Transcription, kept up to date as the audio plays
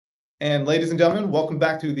And ladies and gentlemen, welcome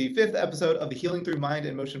back to the fifth episode of the Healing Through Mind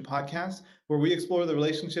and Motion podcast, where we explore the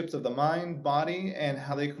relationships of the mind, body, and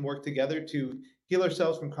how they can work together to heal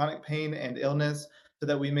ourselves from chronic pain and illness so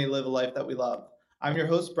that we may live a life that we love. I'm your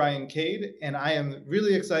host, Brian Cade, and I am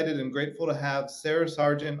really excited and grateful to have Sarah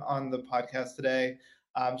Sargeant on the podcast today.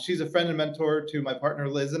 She's a friend and mentor to my partner,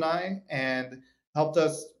 Liz, and I, and helped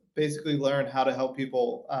us basically learn how to help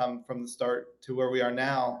people from the start to where we are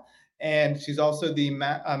now. And she's also the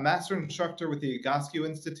master instructor with the Egoscue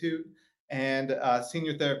Institute and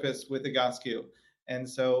senior therapist with Egoscue. And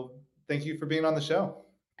so thank you for being on the show.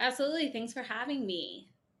 Absolutely. Thanks for having me.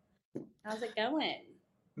 How's it going?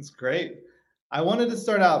 It's great. I wanted to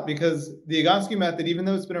start out because the Egoscue method, even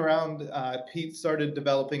though it's been around, Pete started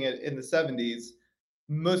developing it in the 70s.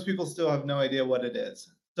 Most people still have no idea what it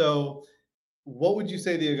is. So what would you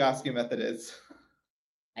say the Egoscue method is?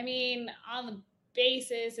 I mean, on the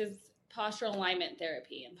basis is postural alignment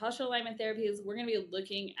therapy. And postural alignment therapy is we're going to be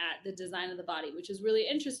looking at the design of the body, which is really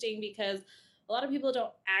interesting because a lot of people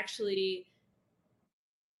don't actually,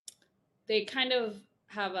 they kind of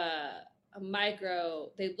have a micro,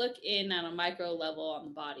 they look in at a micro level on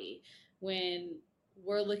the body when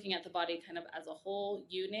we're looking at the body kind of as a whole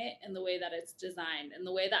unit and the way that it's designed. And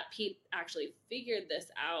the way that Pete actually figured this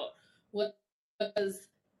out was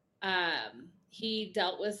he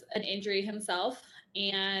dealt with an injury himself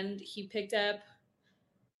and he picked up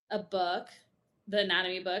a book, the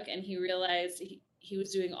anatomy book, and he realized he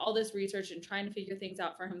was doing all this research and trying to figure things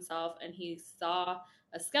out for himself. And he saw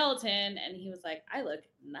a skeleton and he was like, I look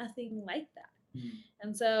nothing like that. Mm.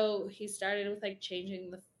 And so he started with like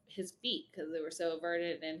changing his feet because they were so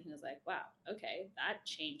averted. And he was like, wow, okay, that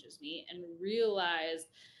changes me. And realized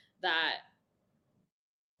that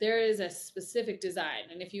there is a specific design.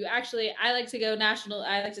 And if you actually, I like to say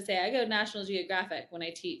I go National Geographic when I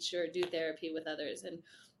teach or do therapy with others. And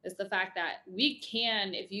it's the fact that we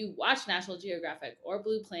can, if you watch National Geographic or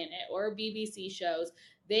Blue Planet or BBC shows,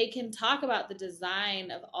 they can talk about the design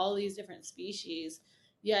of all these different species,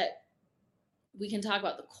 yet we can talk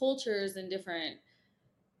about the cultures and different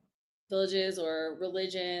villages or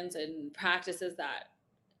religions and practices that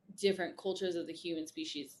different cultures of the human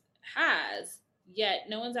species has, yet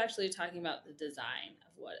no one's actually talking about the design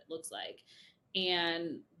of what it looks like.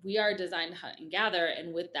 And we are designed to hunt and gather,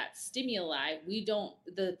 and with that stimuli,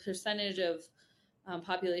 the percentage of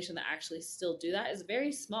population that actually still do that is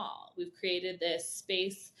very small. We've created this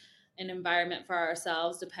space and environment for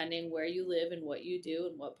ourselves depending where you live and what you do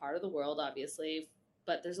and what part of the world, obviously,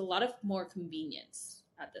 but there's a lot of more convenience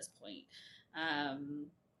at this point.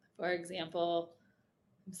 For example,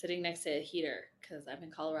 I'm sitting next to a heater because I'm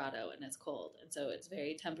in Colorado and it's cold. And so it's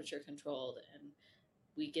very temperature controlled. And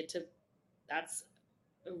that's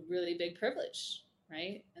a really big privilege,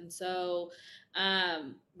 right? And so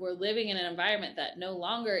we're living in an environment that no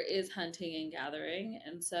longer is hunting and gathering.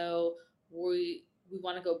 And so we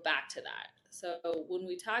want to go back to that. So when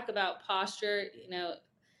we talk about posture,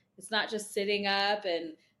 it's not just sitting up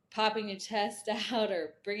and popping your chest out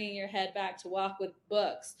or bringing your head back to walk with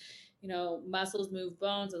books. Muscles move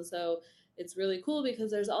bones. And so it's really cool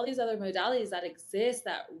because there's all these other modalities that exist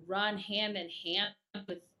that run hand in hand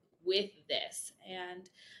with this. And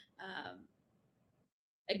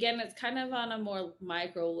again, it's kind of on a more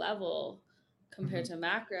micro level compared to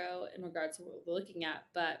macro in regards to what we're looking at.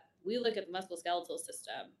 But we look at the musculoskeletal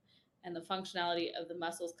system and the functionality of the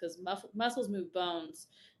muscles because muscles move bones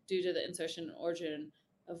due to the insertion and origin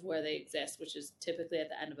of where they exist, which is typically at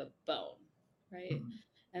the end of a bone, right? Mm-hmm.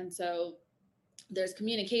 And so there's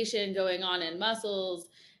communication going on in muscles.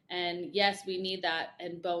 And yes, we need that.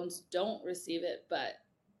 And bones don't receive it. But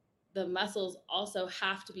the muscles also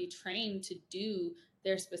have to be trained to do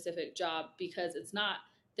their specific job because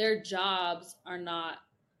their jobs are not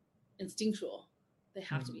instinctual. They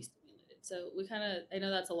have to be stimulated. So I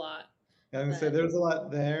know that's a lot. I was going to say there's a lot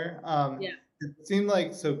there. Yeah. It seemed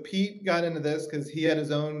like, so Pete got into this because he had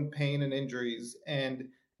his own pain and injuries and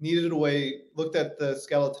needed a way, looked at the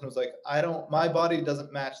skeleton, was like, my body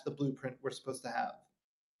doesn't match the blueprint we're supposed to have.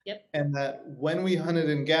 Yep. And that when we hunted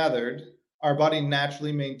and gathered, our body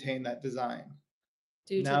naturally maintained that design.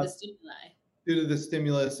 Due to the stimuli. Due to the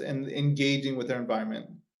stimulus and engaging with their environment.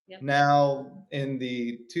 Yep. Now, in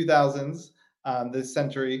the 2000s, this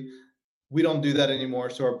century, we don't do that anymore.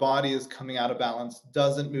 So our body is coming out of balance,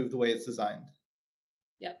 doesn't move the way it's designed.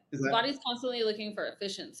 Yep. The body's constantly looking for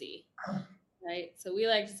efficiency, right? So we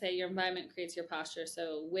like to say your environment creates your posture.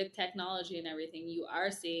 So with technology and everything, you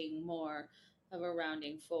are seeing more of a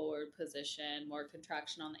rounding forward position, more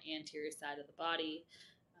contraction on the anterior side of the body.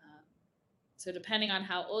 So depending on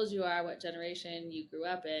how old you are, what generation you grew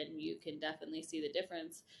up in, you can definitely see the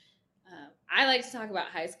difference. I like to talk about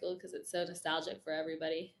high school because it's so nostalgic for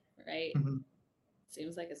everybody, right? Mhm.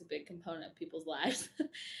 Seems like it's a big component of people's lives.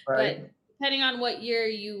 Right. But depending on what year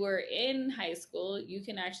you were in high school, you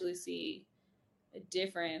can actually see a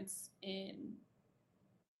difference in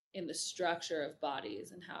the structure of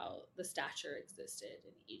bodies and how the stature existed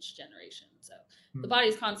in each generation. So the Mhm.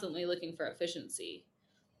 body's constantly looking for efficiency.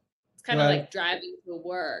 It's kind of Right. like driving to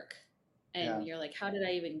work and Yeah. you're like, how did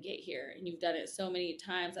I even get here? And you've done it so many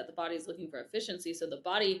times that the body's looking for efficiency. So the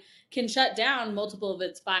body can shut down multiple of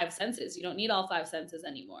its five senses. You don't need all five senses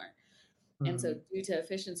anymore. And so, Mhm. due to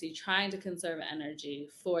efficiency, trying to conserve energy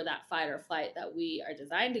for that fight or flight that we are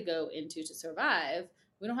designed to go into to survive,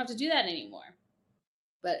 we don't have to do that anymore.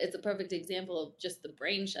 But it's a perfect example of just the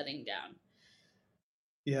brain shutting down.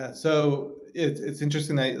 Yeah, so it's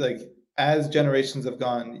interesting that like as generations have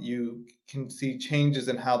gone, you can see changes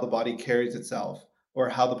in how the body carries itself or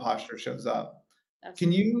how the posture shows up.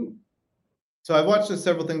 Can Absolutely. you So I've watched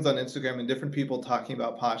several things on Instagram and different people talking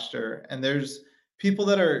about posture, and there's people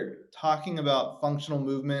that are talking about functional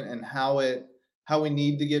movement and how we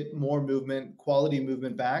need to get more movement, quality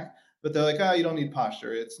movement back, but they're like, "Oh, you don't need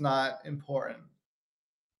posture. It's not important."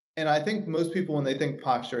 And I think most people when they think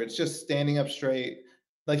posture, it's just standing up straight,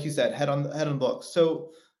 like you said, head on books.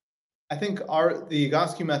 So I think the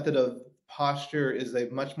Egoscue method of posture is a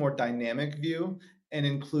much more dynamic view and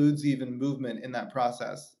includes even movement in that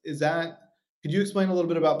process. Could you explain a little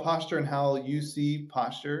bit about posture and how you see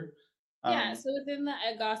posture? Yeah, Um, so within the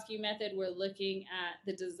Egoscue method, we're looking at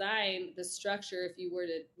the design, the structure. If you were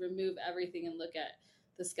to remove everything and look at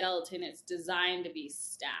the skeleton, it's designed to be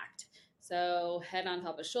stacked. So head on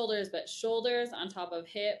top of shoulders, but shoulders on top of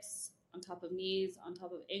hips, on top of knees, on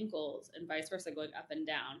top of ankles, and vice versa, going up and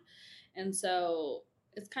down. And so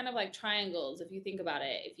it's kind of like triangles. If you think about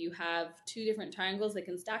it, if you have two different triangles, they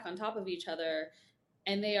can stack on top of each other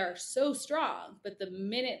and they are so strong. But the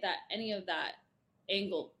minute that any of that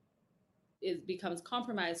angle becomes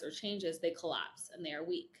compromised or changes, they collapse and they are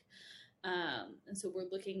weak. And so we're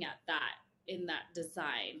looking at that in that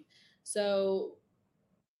design. So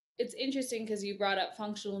it's interesting because you brought up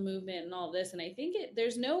functional movement and all this, and I think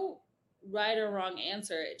there's no right or wrong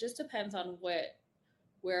answer. It just depends on where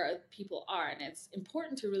people are, and it's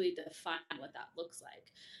important to really define what that looks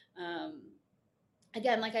like.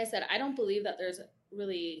 Again, like I said, I don't believe that there's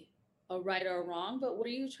really a right or a wrong, but what are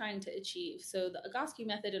you trying to achieve? So the Egoscue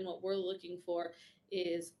method and what we're looking for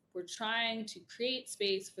is we're trying to create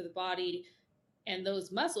space for the body and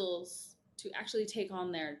those muscles to actually take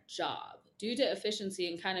on their job due to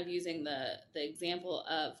efficiency and kind of using the example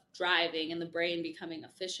of driving and the brain becoming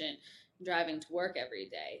efficient driving to work every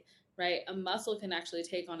day, right? A muscle can actually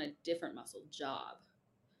take on a different muscle job.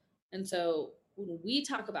 And so when we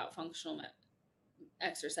talk about functional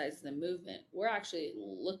exercises and movement, we're actually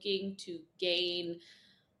looking to gain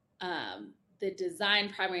the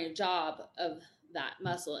design primary job of that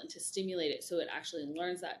muscle and to stimulate it so it actually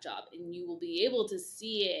learns that job. And you will be able to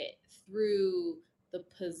see it through the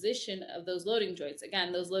position of those loading joints.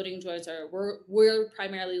 Again, those loading joints we're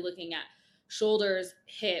primarily looking at shoulders,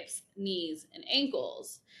 hips, knees, and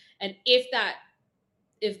ankles. And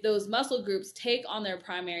if those muscle groups take on their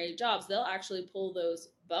primary jobs, they'll actually pull those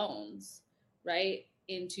bones, right,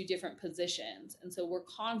 into different positions. And so we're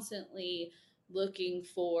constantly looking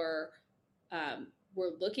for,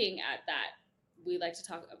 we're looking at that. We like to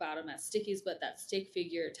talk about them as stickies, but that stick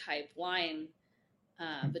figure type line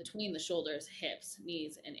between the shoulders, hips,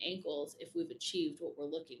 knees, and ankles if we've achieved what we're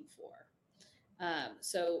looking for.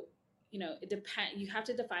 So, it depends. You have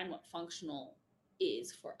to define what functional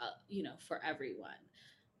is for everyone.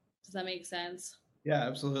 Does that make sense? yeah,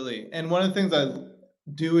 absolutely. And one of the things I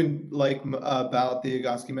do like about the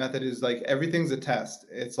Egoscue method is like everything's a test.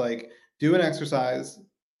 It's like do an exercise.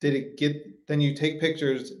 Did it get? Then you take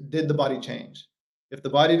pictures. Did the body change? If the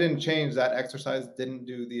body didn't change, that exercise didn't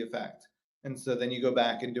do the effect. And so then you go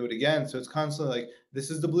back and do it again. So it's constantly like this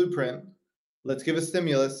is the blueprint. Let's give a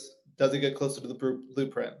stimulus. Does it get closer to the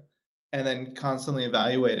blueprint? And then constantly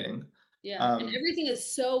evaluating. Yeah. And Um, everything is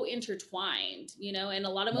so intertwined, and a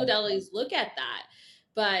lot of modalities look at that.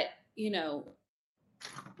 But,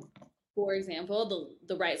 for example,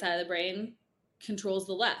 the right side of the brain controls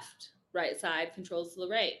the left, right side controls the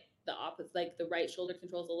right, the opposite, like the right shoulder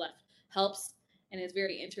controls the left, helps and is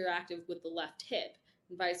very interactive with the left hip,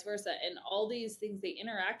 and vice versa. And all these things, they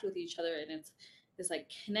interact with each other, and it's this like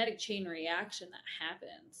kinetic chain reaction that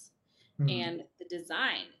happens. mhm. And the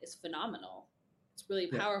design is phenomenal. It's really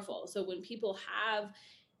Yeah. powerful. So when people have,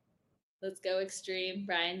 let's go extreme,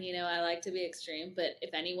 Brian, I like to be extreme, but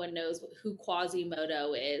if anyone knows who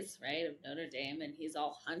Quasimodo is, right, of Notre Dame, and he's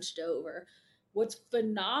all hunched over, what's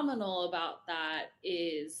phenomenal about that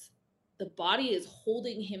is the body is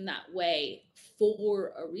holding him that way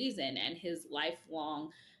for a reason, and his lifelong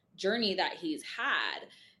journey that he's had,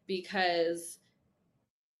 because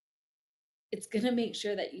it's going to make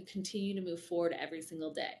sure that you continue to move forward every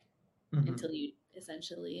single day until you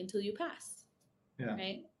pass. Yeah.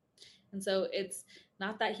 Right. And so it's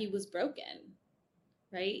not that he was broken,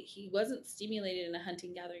 right? He wasn't stimulated in a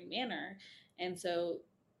hunting gathering manner. And so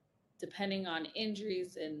depending on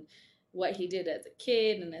injuries and what he did as a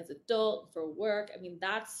kid and as adult for work, I mean,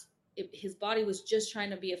 his body was just trying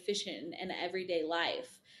to be efficient in everyday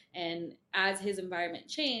life. And as his environment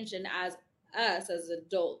changed, and as us as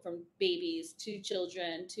adult, from babies to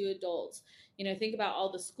children to adults, think about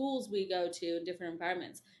all the schools we go to in different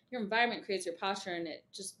environments. Your environment creates your posture, and it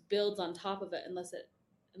just builds on top of it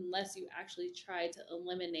unless you actually try to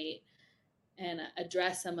eliminate and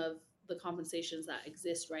address some of the compensations that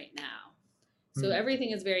exist right now. So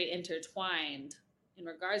everything is very intertwined in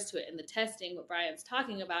regards to it. And the testing, what Brian's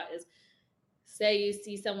talking about is, say you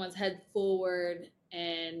see someone's head forward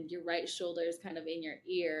and your right shoulder is kind of in your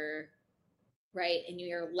ear, right? And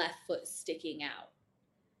your left foot sticking out.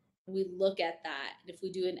 We look at that. If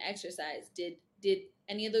we do an exercise, did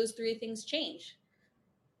any of those three things change?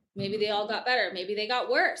 Maybe they all got better. Maybe they got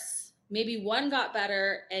worse. Maybe one got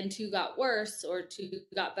better and two got worse, or two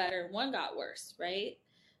got better and one got worse, right?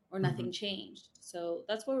 Or nothing changed. So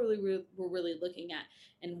that's what we're really looking at,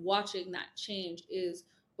 and watching that change is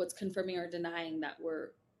what's confirming or denying that we're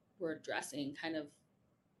addressing kind of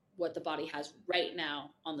what the body has right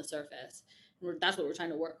now on the surface. And that's what we're trying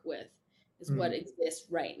to work with, is what exists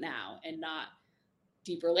right now, and not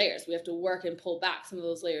deeper layers. We have to work and pull back some of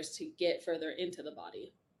those layers to get further into the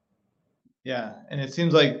body. Yeah, and it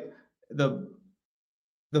seems like the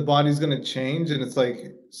body's going to change, and it's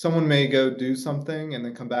like someone may go do something and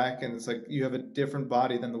then come back, and it's like you have a different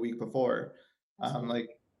body than the week before.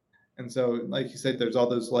 And so, like you said, there's all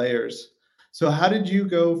those layers. So how did you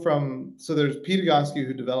go from, so there's Pete Egoscue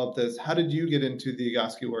who developed this. How did you get into the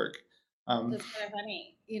Egoscue work? That's kind of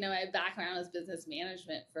funny. My background was business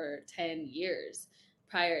management for 10 years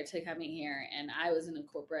prior to coming here. And I was in a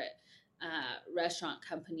corporate restaurant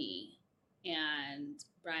company. And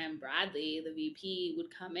Brian Bradley, the VP, would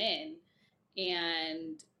come in,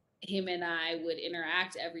 and him and I would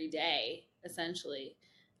interact every day, essentially.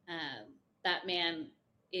 That man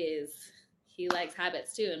he likes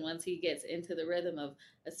habits too. And once he gets into the rhythm of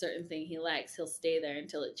a certain thing he likes, he'll stay there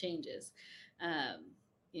until it changes.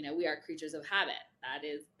 We are creatures of habit.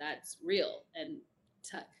 That's real, and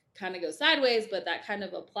to kind of go sideways, but that kind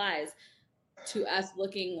of applies to us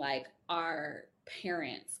looking like our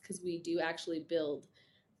parents, because we do actually build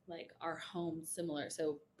like our home similar.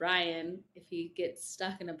 So Brian, if he gets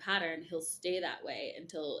stuck in a pattern, he'll stay that way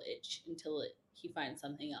until he finds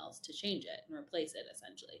something else to change it and replace it,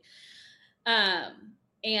 essentially.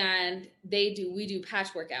 And we do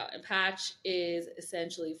patch workout, and patch is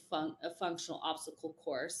essentially a functional obstacle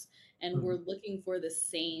course, and we're looking for the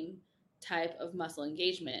same type of muscle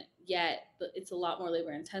engagement, yet it's a lot more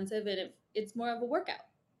labor intensive, and it's more of a workout,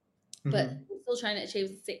 but we're still trying to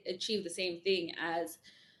achieve the same thing as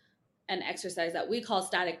an exercise that we call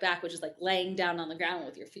static back, which is like laying down on the ground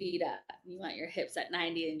with your feet up. You want your hips at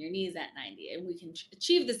 90 and your knees at 90, and we can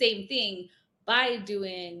achieve the same thing by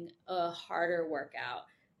doing a harder workout.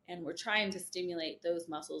 And we're trying to stimulate those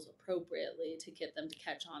muscles appropriately to get them to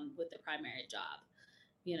catch on with the primary job,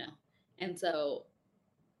 And so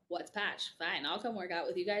what's patch? Fine, I'll come work out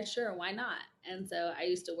with you guys. Sure, why not? And so I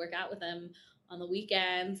used to work out with them on the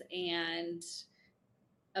weekends, and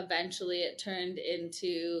eventually it turned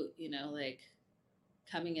into, like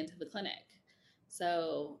coming into the clinic.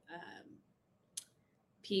 So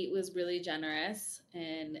Pete was really generous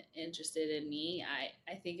and interested in me.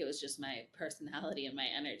 I think it was just my personality and my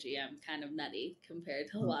energy. I'm kind of nutty compared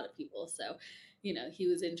to a lot of people. So, he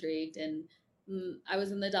was intrigued, and I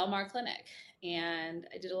was in the Del Mar clinic, and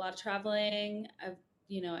I did a lot of traveling. I've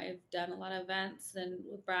done a lot of events and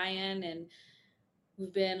with Brian, and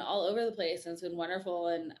we've been all over the place, and it's been wonderful.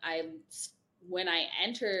 And when I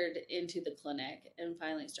entered into the clinic and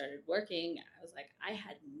finally started working, I was like, I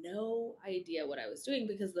had no idea what I was doing,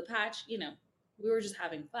 because the patch, we were just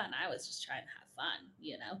having fun. I was just trying to have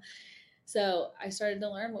fun, So I started to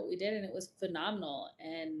learn what we did, and it was phenomenal.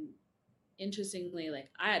 And interestingly, like,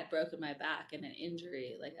 I had broken my back in an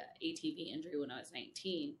injury, like an ATV injury, when I was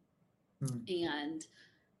 19. And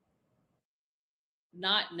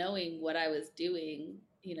not knowing what I was doing,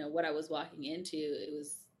 what I was walking into, it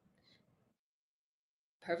was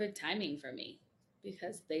perfect timing for me,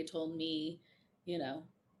 because they told me,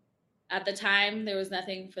 At the time, there was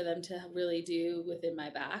nothing for them to really do within my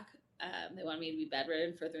back. They wanted me to be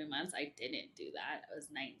bedridden for 3 months. I didn't do that. I was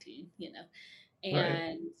 19, Right.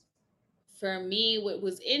 And for me, what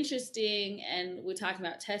was interesting, and we're talking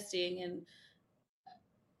about testing and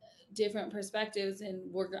different perspectives,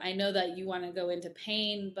 and I know that you want to go into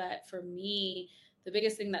pain, but for me, the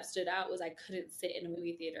biggest thing that stood out was I couldn't sit in a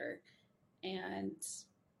movie theater, and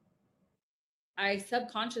I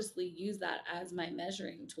subconsciously used that as my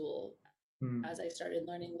measuring tool Mm. as I started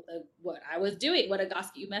learning what I was doing, what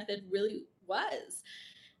Egoscue method really was.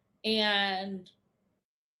 And,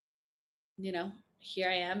 here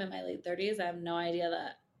I am in my late 30s. I have no idea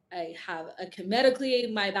that I have medically,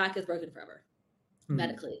 my back is broken forever, Mm.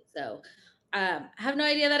 medically. So I have no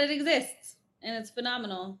idea that it exists, and it's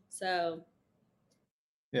phenomenal. So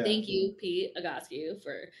Yeah. thank you, Pete Egoscue,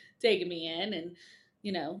 for taking me in. And,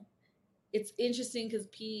 it's interesting because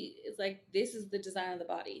Pete is like, this is the design of the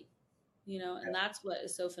body. And that's what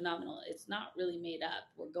is so phenomenal. It's not really made up.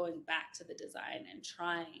 We're going back to the design and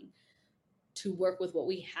trying to work with what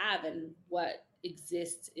we have and what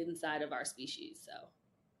exists inside of our species. So,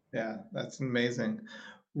 Yeah, that's amazing.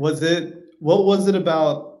 What was it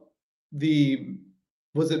about the,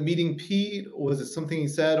 was it meeting Pete? Was it something he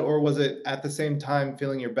said, or was it at the same time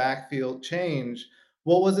feeling your back feel change?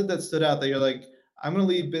 What was it that stood out that you're like, I'm going to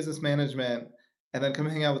leave business management and then come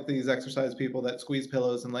hang out with these exercise people that squeeze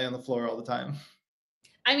pillows and lay on the floor all the time?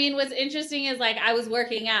 I mean, what's interesting is like I was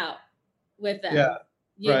working out with Yeah,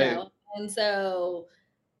 them, right. and so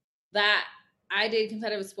that I did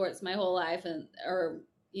competitive sports my whole life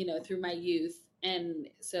through my youth. And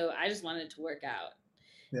so I just wanted to work out.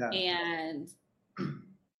 Yeah. And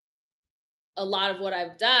a lot of what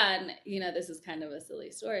I've done, this is kind of a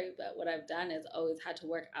silly story, but what I've done is always had to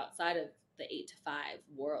work outside of the 8 to 5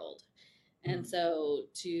 world. And Mm. so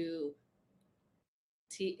to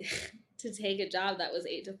take a job that was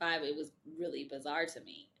 8 to 5, it was really bizarre to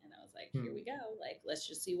me. And I was like, here Mm. we go. Like, let's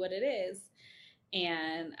just see what it is.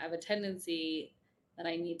 And I have a tendency that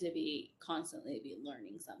I need to be constantly be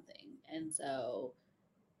learning something. And so,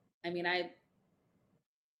 I mean, I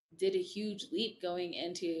did a huge leap going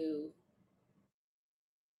into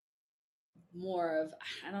more of,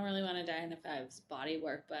 I don't really want to identify as body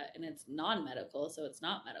work, and it's non-medical, so it's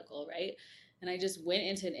not medical, right? And I just went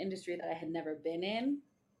into an industry that I had never been in.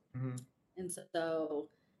 Mhm. And so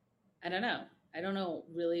I don't know. I don't know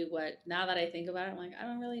really now that I think about it, I'm like, I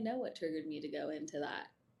don't really know what triggered me to go into that.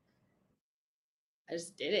 I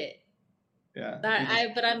just did it. Yeah. You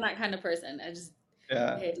just, But I'm that kind of person. I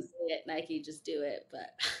yeah. hate to say it, Nike, just do it,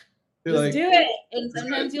 but You're just like, do it. And just gotta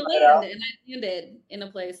sometimes you try it land, out. and I landed in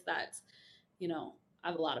a place that's, I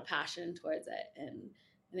have a lot of passion towards it, and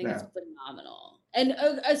I think it's Yeah. phenomenal. And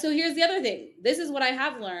so here's the other thing. This is what I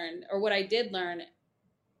have learned, or what I did learn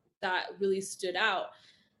that really stood out.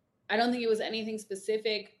 I don't think it was anything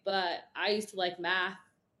specific, but I used to like math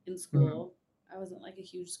in Mhm. school. I wasn't like a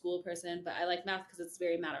huge school person, but I like math because it's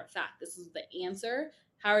very matter of fact. This is the answer.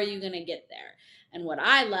 How are you going to get there? And what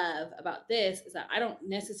I love about this is that I don't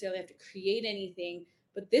necessarily have to create anything,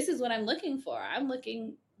 but this is what I'm looking for.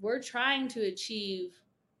 We're trying to achieve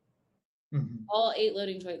Mhm. all 8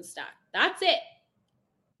 loading joints stacked. That's it.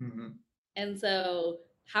 Mhm. And so,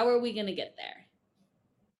 how are we going to get there?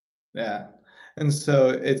 Yeah. And so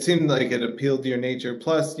it seemed like it appealed to your nature.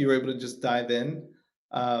 Plus, you were able to just dive in.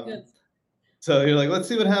 Um, Good. so you're like, let's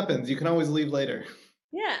see what happens. You can always leave later.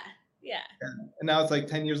 Yeah. Yeah. And now it's like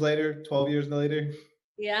 10 years later, 12 years later.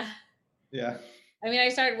 Yeah. Yeah. I mean, I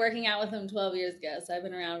started working out with him 12 years ago, so I've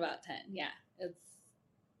been around about 10. Yeah,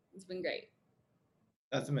 it's been great.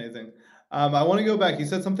 That's amazing. I want to go back. You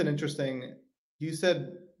said something interesting. You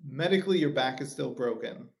said medically your back is still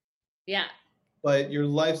broken, Yeah. but your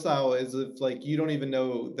lifestyle is if like you don't even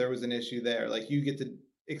know there was an issue there. Like you get to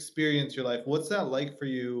experience your life. What's that like for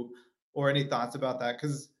you, or any thoughts about that?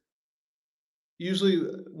 Because usually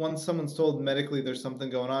once someone's told medically there's something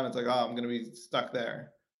going on, it's like, oh, I'm gonna be stuck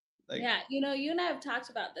there. Like, Yeah, you and I have talked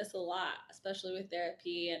about this a lot, especially with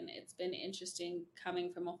therapy, and it's been interesting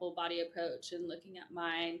coming from a whole body approach and looking at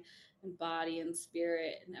mind and body and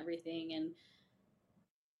spirit and everything. And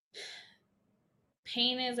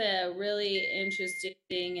pain is a really interesting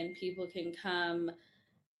thing, and people can come,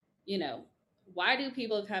 you know, why do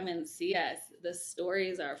people come and see us? The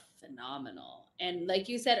stories are phenomenal. And like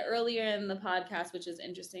you said earlier in the podcast, which is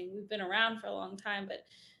interesting, we've been around for a long time, but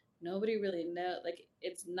nobody really like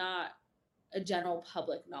it's not a general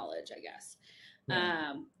public knowledge, I guess.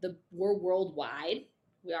 yeah. We're worldwide,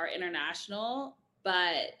 we are international,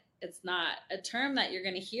 but it's not a term that you're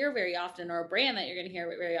going to hear very often, or a brand that you're going to hear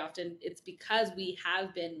very often. It's because we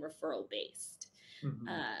have been referral based. Mhm.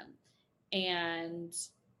 Um, And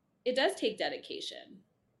it does take dedication,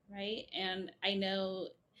 right? And I know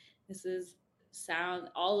this is sound,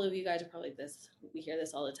 all of you guys are probably this, we hear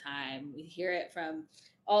this all the time. We hear it from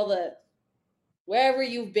all the wherever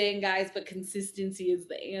you've been, guys, but consistency is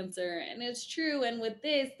the answer. And it's true. And with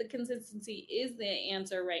this, the consistency is the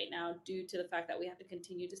answer right now due to the fact that we have to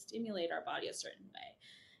continue to stimulate our body a certain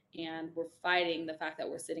way. And we're fighting the fact that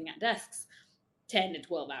we're sitting at desks 10 to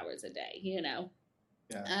 12 hours a day, you know?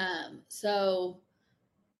 Yeah. So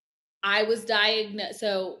I was diagnosed.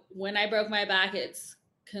 So when I broke my back, it's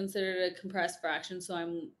considered a compressed fraction. So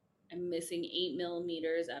I'm missing 8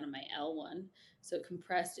 millimeters out of my L1. So it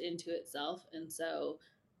compressed into itself. And so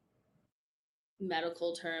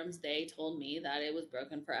medical terms, they told me that it was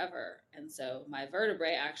broken forever. And so my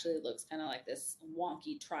vertebrae actually looks kind of like this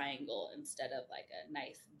wonky triangle instead of like a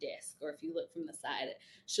nice disc. Or if you look from the side, it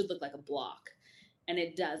should look like a block. And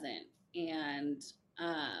it doesn't. And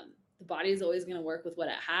the body is always going to work with what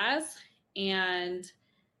it has. And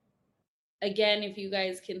again, if you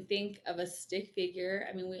guys can think of a stick figure,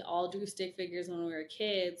 I mean, we all drew stick figures when we were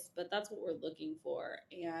kids, but that's what we're looking for.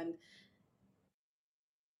 And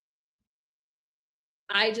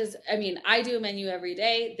I do a menu every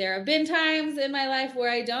day. There have been times in my life where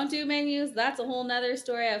I don't do menus. That's a whole nother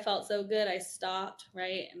story. I felt so good. I stopped,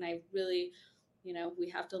 right? And I really, we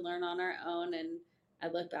have to learn on our own. And I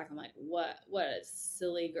look back, I'm like, what a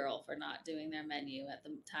silly girl for not doing their menu at the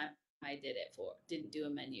time I didn't do a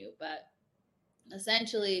menu. But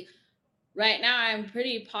essentially, right now I'm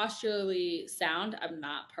pretty posturally sound. I'm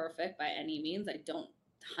not perfect by any means. I don't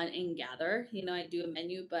hunt and gather. I do a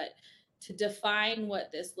menu, but to define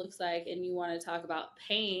what this looks like, and you want to talk about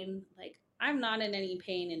pain, like I'm not in any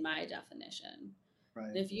pain in my definition. Right.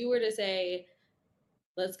 And if you were to say,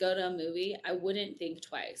 let's go to a movie, I wouldn't think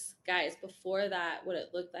twice. Guys, before that, what it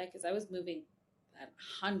looked like is I was moving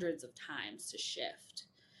hundreds of times to shift.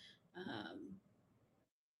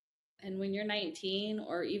 And when you're 19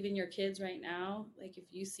 or even your kids right now, like if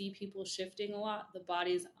you see people shifting a lot, the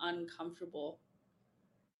body's uncomfortable.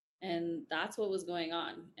 And that's what was going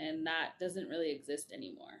on. And that doesn't really exist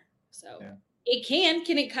anymore. So yeah.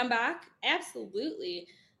 Can it come back? Absolutely.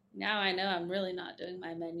 Now I know I'm really not doing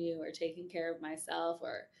my menu or taking care of myself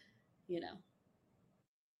or,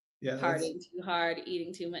 partying too hard,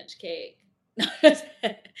 eating too much cake.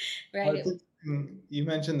 Right. You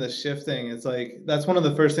mentioned the shifting. It's like that's one of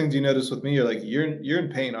the first things you notice with me. You're like, you're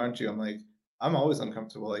in pain, aren't you? I'm like, I'm always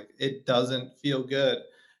uncomfortable. Like it doesn't feel good.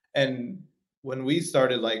 And when we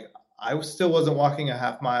started, like I still wasn't walking a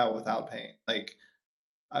half mile without pain. Like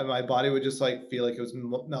my body would just like feel like it was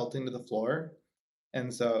melting to the floor.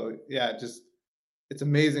 And so yeah, just it's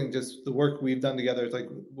amazing just the work we've done together. It's like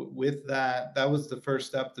with that was the first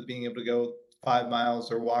step to being able to go 5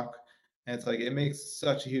 miles or walk. And it's like it makes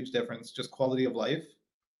such a huge difference, just quality of life.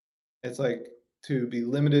 It's like to be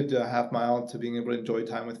limited to a half mile to being able to enjoy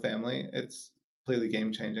time with family, it's completely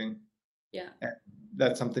game changing. Yeah. And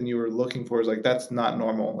that's something you were looking for, is like that's not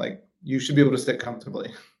normal. Like you should be able to sit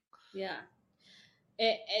comfortably. Yeah.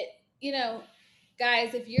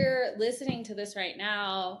 Guys, if you're listening to this right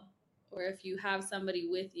now, or if you have somebody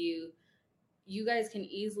with you, you guys can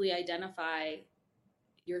easily identify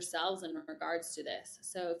yourselves in regards to this.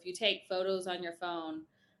 So if you take photos on your phone,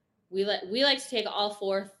 we like to take all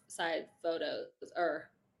 4 side photos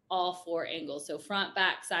or all 4 angles, so front,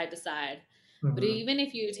 back, side to side. Mm-hmm. But even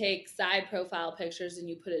if you take side profile pictures and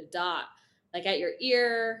you put a dot like at your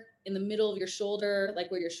ear, in the middle of your shoulder,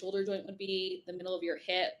 like where your shoulder joint would be, the middle of your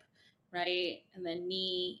hip, right? And then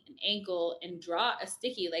knee and ankle, and draw a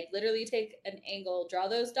sticky, like literally take an angle, draw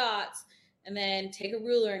those dots, and then take a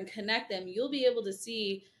ruler and connect them. You'll be able to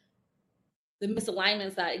see the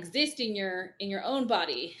misalignments that exist in your own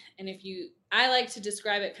body. And I like to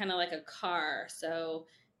describe it kind of like a car. So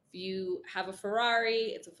if you have a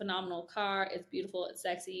Ferrari, it's a phenomenal car. It's beautiful. It's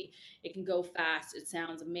sexy. It can go fast. It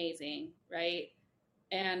sounds amazing, right?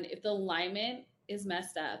 And if the alignment is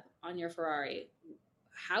messed up on your Ferrari,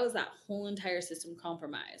 how is that whole entire system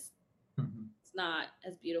compromised? Mm-hmm. It's not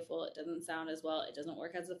as beautiful. It doesn't sound as well. It doesn't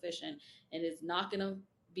work as efficient. And it's not going to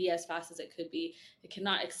be as fast as it could be. It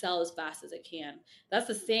cannot excel as fast as it can. That's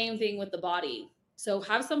the same thing with the body. So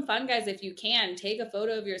have some fun, guys. If you can, take a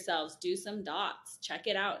photo of yourselves, do some dots, check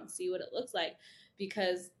it out and see what it looks like,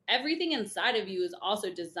 because everything inside of you is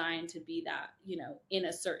also designed to be that, in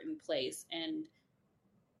a certain place, and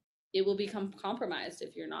it will become compromised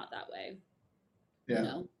if you're not that way.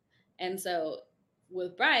 Yeah. And so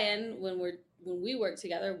with Brian, when we worked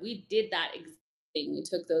together, we did that exact thing. We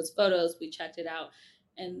took those photos, we checked it out,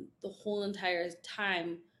 and the whole entire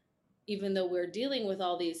time, even though we're dealing with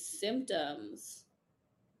all these symptoms,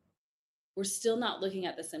 we're still not looking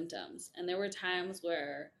at the symptoms. And there were times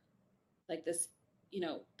where like this,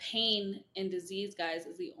 pain and disease, guys,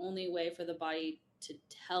 is the only way for the body to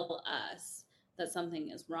tell us that something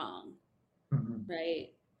is wrong. Mhm.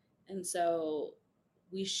 Right. And so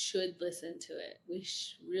we should listen to it. We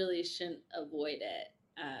really shouldn't avoid it.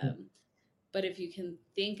 But if you can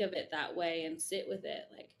think of it that way and sit with it,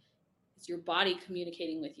 like, it's your body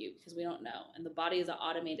communicating with you, because we don't know. And the body is an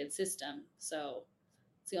automated system. So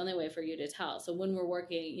it's the only way for you to tell. So when we're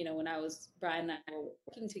working, when Brian and I were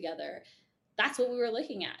working together, that's what we were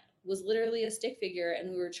looking at, was literally a stick figure.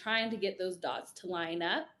 And we were trying to get those dots to line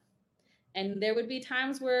up. And there would be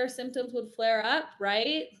times where symptoms would flare up,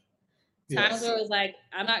 right? Times Yes. where it was like,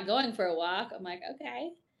 I'm not going for a walk. I'm like,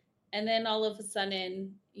 okay. And then all of a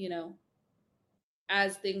sudden,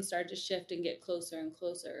 as things start to shift and get closer and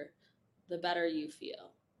closer, the better you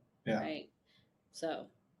feel. Yeah. Right. So.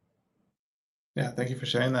 Yeah. Thank you for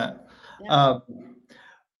sharing that. Yeah.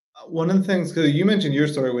 One of the things, because you mentioned your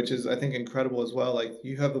story, which is, I think, incredible as well. Like,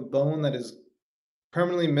 you have a bone that is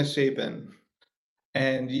permanently misshapen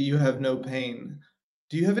and you have no pain.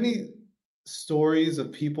 Do you have any stories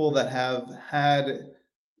of people that have had,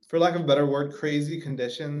 for lack of a better word, crazy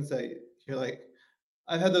conditions that you're like,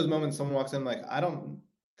 I've had those moments, someone walks in, like,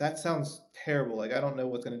 that sounds terrible. Like, I don't know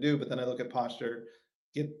what's going to do. But then I look at posture,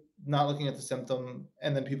 not looking at the symptom,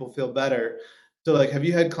 and then people feel better. So, like, have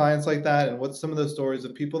you had clients like that? And what's some of those stories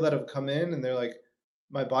of people that have come in and they're like,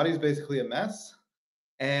 my body's basically a mess,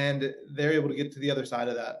 and they're able to get to the other side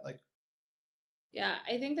of that? Like, yeah,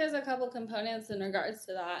 I think there's a couple components in regards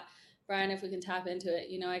to that, Brian, if we can tap into it.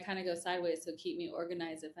 I kind of go sideways, so keep me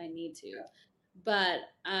organized if I need to. Yeah. But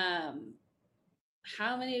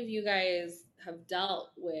how many of you guys have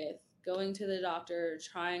dealt with going to the doctor,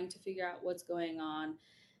 trying to figure out what's going on,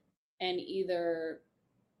 and either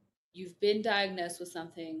you've been diagnosed with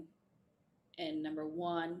something and number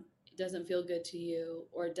one, it doesn't feel good to you,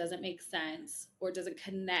 or it doesn't make sense, or it doesn't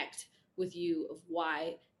connect with you of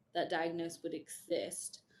why that diagnosis would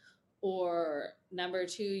exist, or number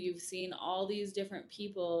two, you've seen all these different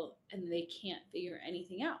people and they can't figure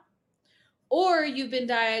anything out, or you've been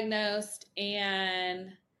diagnosed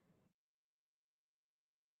and,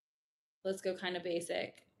 let's go kind of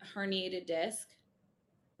basic, herniated disc,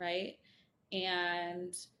 right?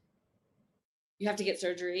 And you have to get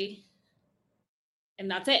surgery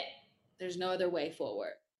and that's it. There's no other way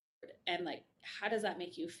forward. And like, how does that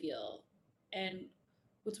make you feel? And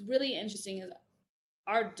what's really interesting is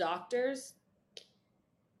our doctors,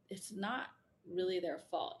 it's not really their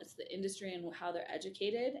fault. It's the industry and how they're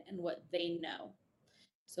educated and what they know.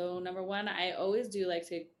 So number one, I always do like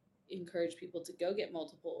to encourage people to go get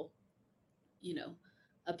multiple,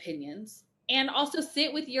 opinions, and also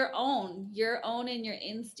sit with your own and your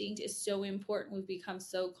instinct is so important. We've become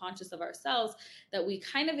so conscious of ourselves that we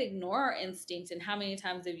kind of ignore our instinct. And how many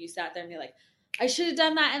times have you sat there and be like, I should have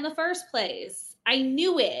done that in the first place. I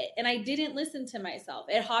knew it and I didn't listen to myself.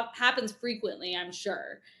 It happens frequently, I'm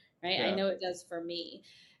sure, right? Yeah. I know it does for me.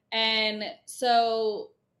 And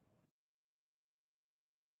so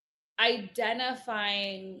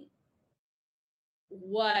identifying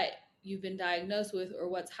what you've been diagnosed with or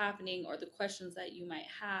what's happening or the questions that you might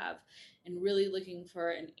have and really looking for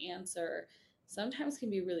an answer sometimes can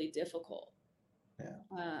be really difficult.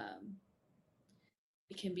 Yeah.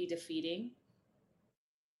 It can be defeating.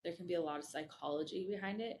 There can be a lot of psychology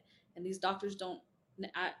behind it, and these doctors don't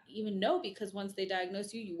even know, because once they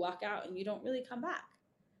diagnose you, you walk out and you don't really come back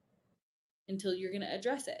until you're going to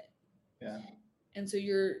address it. Yeah. And so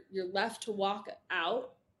you're left to walk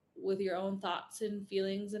out with your own thoughts and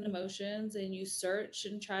feelings and emotions, and you search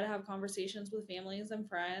and try to have conversations with families and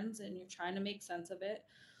friends, and you're trying to make sense of it.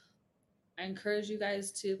 I encourage you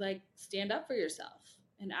guys to stand up for yourself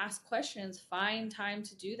and ask questions. Find time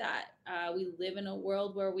to do that. We live in a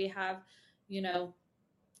world where we have,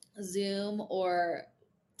 Zoom or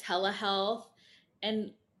telehealth,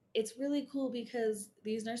 and it's really cool because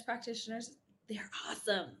these nurse practitioners, they're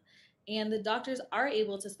awesome. And the doctors are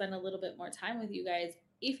able to spend a little bit more time with you guys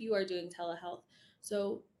if you are doing telehealth.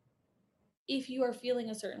 So if you are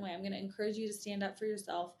feeling a certain way, I'm going to encourage you to stand up for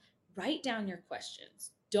yourself. Write down your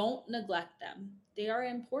questions. Don't neglect them. They are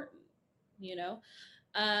important,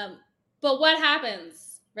 But what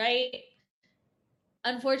happens, right?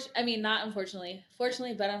 Not unfortunately,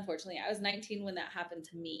 fortunately, but unfortunately, I was 19 when that happened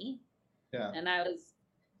to me. Yeah. And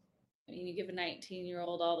you give a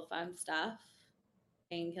 19-year-old all the fun stuff,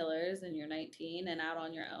 painkillers, and you're 19 and out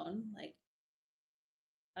on your own.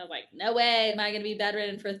 I was like, no way am I going to be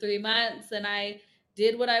bedridden for 3 months. And I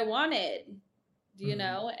did what I wanted,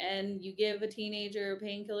 and you give a teenager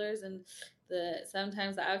painkillers and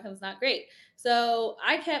sometimes the outcome's not great. So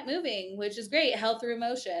I kept moving, which is great. Health through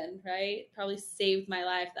emotion, right? Probably saved my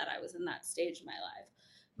life that I was in that stage of my life.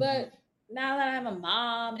 But now that I'm a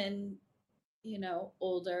mom and,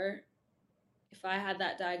 older, if I had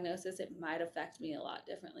that diagnosis, it might affect me a lot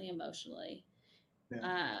differently emotionally.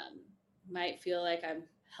 Yeah. Might feel like I'm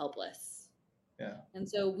helpless. Yeah. And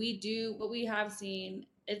so what we have seen,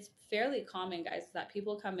 it's fairly common, guys, that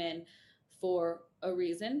people come in for a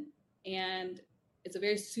reason, and it's a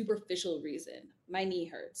very superficial reason. My knee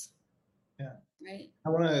hurts. Yeah. Right? I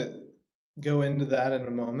want to go into that in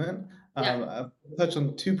a moment. Yeah. I'll touch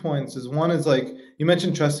on 2 points. One is like you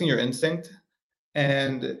mentioned trusting your instinct,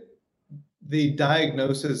 and the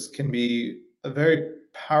diagnosis can be a very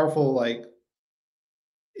powerful, like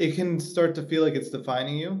it can start to feel like it's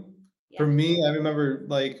defining you. For Yeah. me, I remember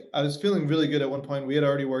like I was feeling really good at one point. We had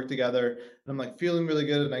already worked together, and I'm like feeling really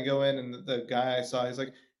good. And I go in, and the guy I saw, he's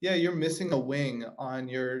like, "Yeah, you're missing a wing on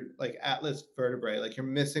your like atlas vertebrae. Like you're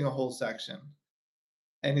missing a whole section."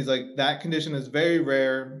 And he's like, "That condition is very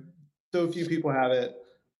rare. So few people have it.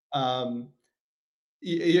 Um,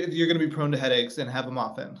 you're going to be prone to headaches and have them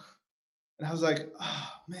often." And I was like,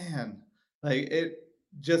 "Oh man!" Like it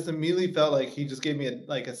just immediately felt like he just gave me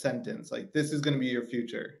a sentence, like, "This is going to be your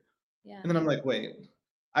future." Yeah. And then I'm like, "Wait,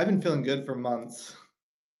 I've been feeling good for months.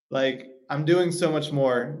 Like I'm doing so much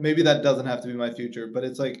more. Maybe that doesn't have to be my future." But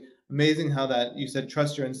it's like amazing how that you said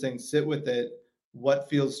trust your instinct, sit with it, what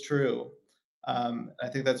feels true. I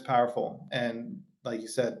think that's powerful. And like you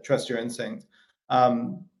said, trust your instinct. I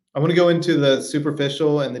want to go into the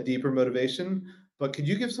superficial and the deeper motivation, but could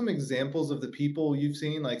you give some examples of the people you've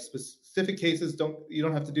seen, like specific cases? You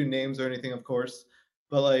don't have to do names or anything, of course,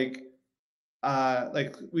 but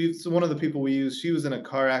so one of the people we use, she was in a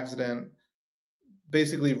car accident,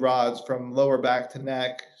 basically rods from lower back to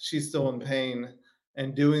neck. She's still in pain,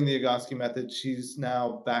 and doing the Egoscue method, she's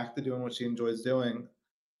now back to doing what she enjoys doing.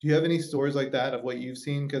 Do you have any stories like that of what you've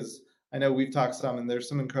seen? Because I know we've talked some, and there's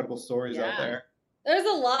some incredible stories out Yeah. there. There's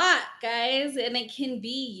a lot, guys, and it can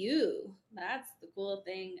be you. That's the cool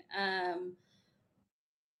thing.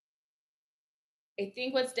 I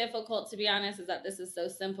think what's difficult, to be honest, is that this is so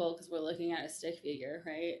simple because we're looking at a stick figure,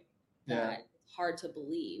 right? Yeah. That it's hard to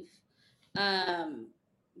believe. Um,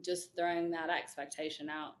 just throwing that expectation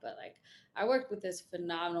out. But like, I worked with this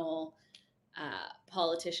phenomenal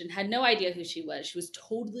politician, had no idea who she was. She was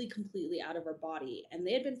totally, completely out of her body. And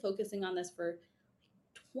they had been focusing on this for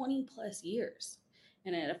 20 plus years.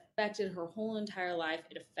 And it affected her whole entire life.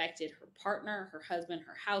 It affected her partner, her husband,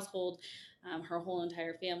 her household, her whole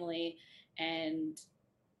entire family. And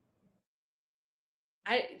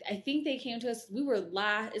I think they came to us. We were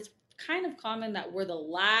last. It's kind of common that we're the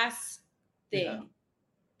last thing. Yeah.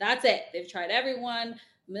 That's it. They've tried everyone,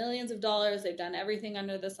 millions of dollars. They've done everything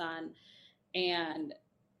under the sun. And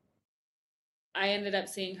I ended up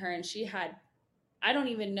seeing her, and she had, I don't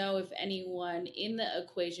even know if anyone in the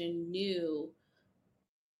equation knew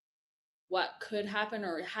what could happen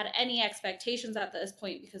or had any expectations at this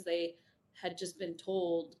point because they had just been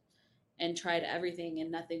told and tried everything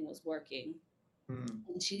and nothing was working.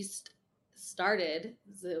 And she started,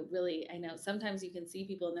 so really, I know sometimes you can see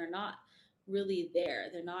people and they're not really there.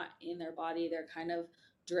 They're not in their body. They're kind of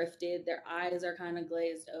drifted. Their eyes are kind of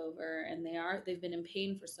glazed over, and they've been in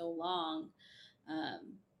pain for so long.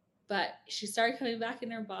 But she started coming back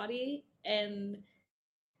in her body, and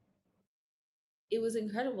it was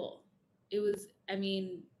incredible. It was, I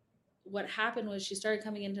mean, what happened was she started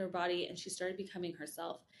coming into her body and she started becoming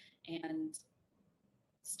herself and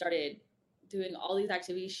started doing all these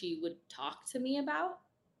activities she would talk to me about,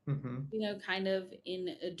 kind of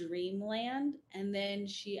in a dreamland. And then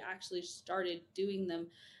she actually started doing them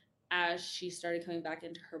as she started coming back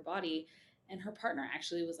into her body. And her partner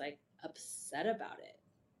actually was like upset about it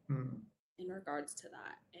in regards to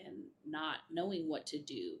that and not knowing what to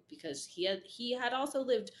do because he had also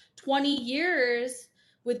lived 20 years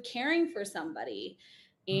with caring for somebody.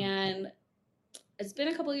 And it's been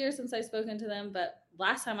a couple of years since I've spoken to them, but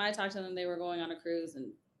last time I talked to them, they were going on a cruise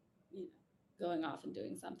and going off and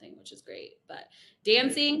doing something, which is great. But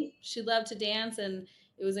dancing, she loved to dance, and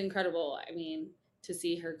it was incredible. I mean, to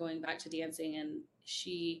see her going back to dancing, and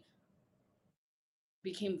she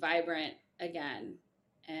became vibrant again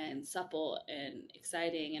and supple and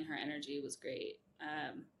exciting, and her energy was great.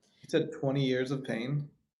 You said 20 years of pain.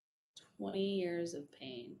 20 years of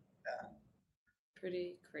pain. Yeah.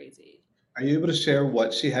 Pretty crazy. Are you able to share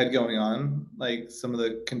what she had going on, like some of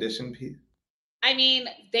the condition? I mean,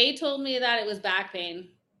 they told me that it was back pain,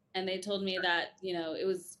 and they told me that, it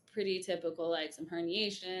was pretty typical, like some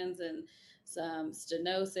herniations and some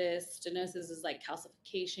stenosis. Stenosis is like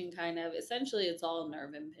calcification, kind of. Essentially, it's all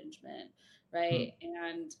nerve impingement, right?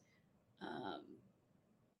 And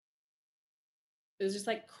it was just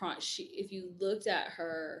like if you looked at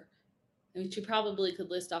her, I mean, she probably could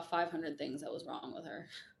list off 500 things that was wrong with her.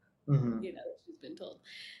 You know, she's been told.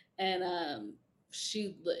 And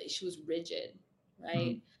she was rigid,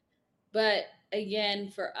 right? But again,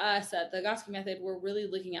 for us at the Egoscue method, we're really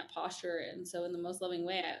looking at posture. And so in the most loving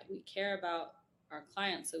way, we care about our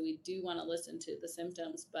clients. So we do want to listen to the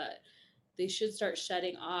symptoms, but they should start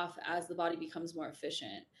shutting off as the body becomes more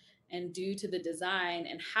efficient. And due to the design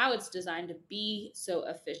and how it's designed to be so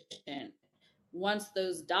efficient, once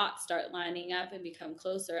those dots start lining up and become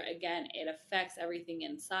closer, again, it affects everything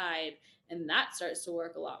inside, and that starts to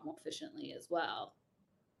work a lot more efficiently as well.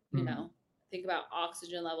 You know, think about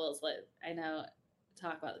oxygen levels. I know,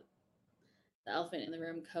 talk about the elephant in the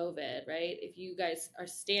room, COVID, right? If you guys are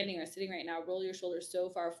standing or sitting right now, roll your shoulders so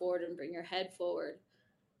far forward and bring your head forward.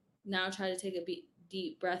 Now try to take a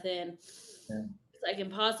deep breath in. Yeah. It's like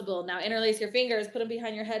impossible. Now interlace your fingers, put them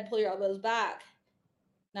behind your head, pull your elbows back.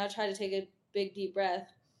 Now try to take a big deep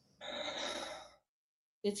breath.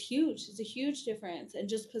 It's huge. It's a huge difference. And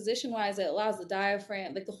just position-wise, it allows the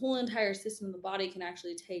diaphragm, like the whole entire system of the body can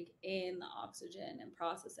actually take in the oxygen and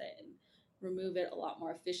process it and remove it a lot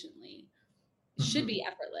more efficiently. It should be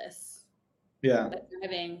effortless. Yeah. But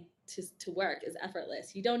driving to work is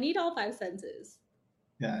effortless. You don't need all 5 senses.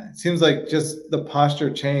 Yeah. It seems like just the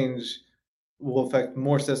posture change will affect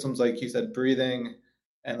more systems, like you said, breathing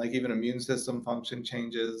and like even immune system function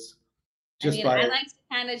changes. I like to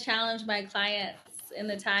kind of challenge my clients in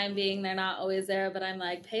the time being they're not always there, but I'm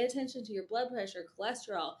like, pay attention to your blood pressure,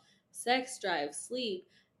 cholesterol, sex drive, sleep,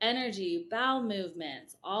 energy, bowel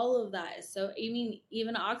movements, all of that is so, I mean,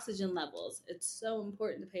 even oxygen levels, it's so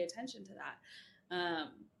important to pay attention to that.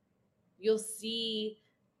 You'll see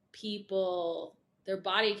people, their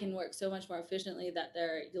body can work so much more efficiently that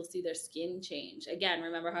you'll see their skin change. Again,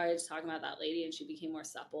 remember how I was talking about that lady and she became more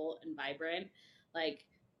supple and vibrant? Like,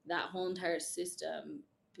 that whole entire system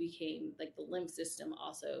became, like, the lymph system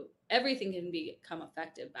also, everything can become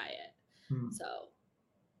effective by it. So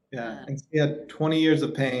yeah. And she had 20 years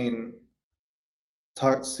of pain,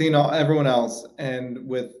 seeing everyone else, and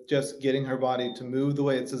with just getting her body to move the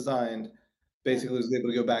way it's designed, basically was able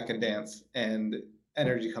to go back and dance and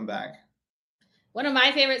energy come back. One of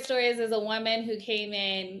my favorite stories is a woman who came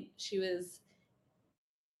in. She's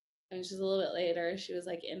a little bit later. She was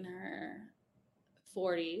like in her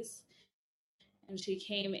 40s. And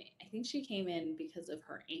I think she came in because of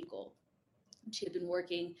her ankle. She had been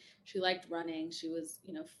working. She liked running. She was,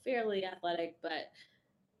 fairly athletic, but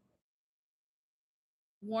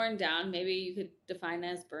worn down. Maybe you could define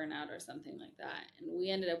as burnout or something like that. And we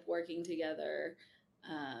ended up working together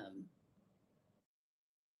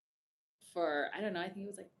for, I don't know, I think it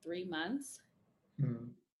was like 3 months.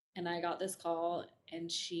 And I got this call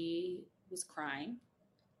and she was crying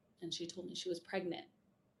and she told me she was pregnant.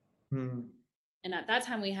 And at that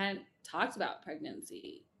time we hadn't talked about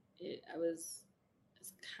pregnancy. I was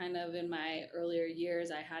kind of in my earlier years.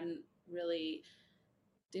 I didn't really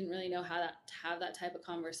know how to have that type of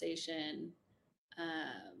conversation.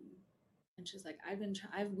 And she's like,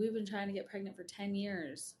 we've been trying to get pregnant for 10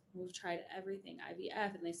 years. We've tried everything,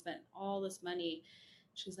 IVF, and they spent all this money.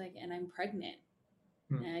 She's like, and I'm pregnant.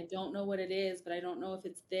 And I don't know what it is, but I don't know if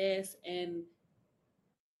it's this. And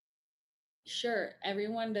sure,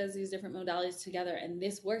 everyone does these different modalities together, and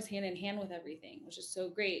this works hand in hand with everything, which is so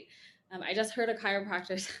great. I just heard a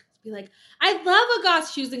chiropractor be like, I love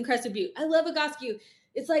Egoscue's in Crested Butte. I love Egoscue.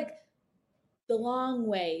 It's like the long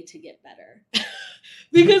way to get better.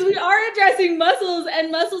 Because we are addressing muscles,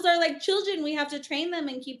 and muscles are like children. We have to train them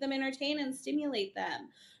and keep them entertained and stimulate them,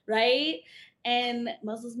 right? And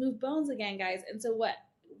muscles move bones again, guys. And so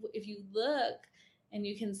if you look and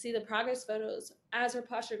you can see the progress photos as her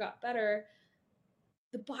posture got better,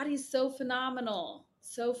 the body's so phenomenal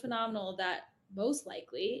that most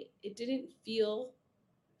likely it didn't feel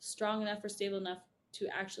strong enough or stable enough to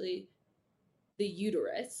actually, the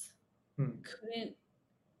uterus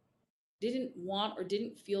didn't want or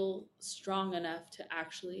didn't feel strong enough to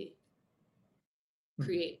actually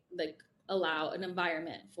create, like, allow an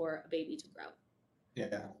environment for a baby to grow.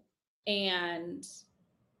 Yeah. And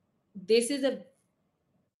this is a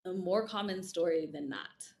more common story than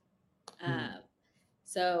not.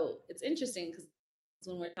 So it's interesting because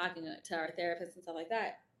when we're talking to our therapists and stuff like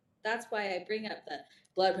that, that's why I bring up the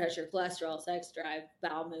blood pressure, cholesterol, sex drive,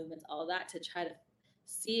 bowel movements, all of that, to try to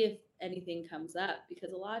see if anything comes up,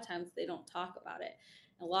 because a lot of times they don't talk about it.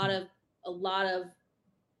 A lot of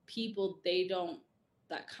people,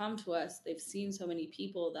 that come to us, they've seen so many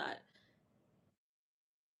people that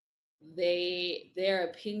their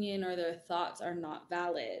opinion or their thoughts are not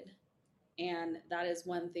valid. And that is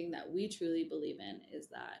one thing that we truly believe in, is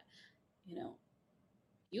that, you know,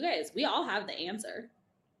 you guys, we all have the answer.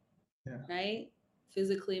 Yeah. Right?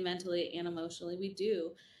 Physically, mentally, and emotionally, we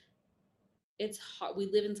do. It's hard. We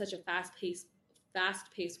live in such a fast-paced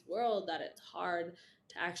world that it's hard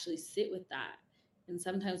to actually sit with that. And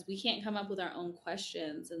sometimes we can't come up with our own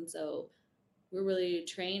questions. And so we're really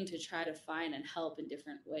trained to try to find and help in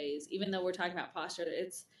different ways. Even though we're talking about posture,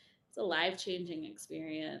 it's a life-changing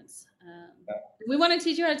experience. We want to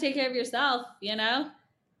teach you how to take care of yourself, you know?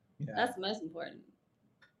 Yeah. That's the most important.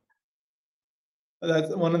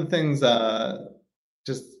 That's one of the things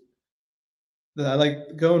just that I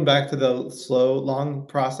like going back to the slow, long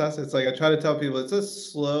process. It's like I try to tell people it's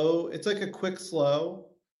like a quick, slow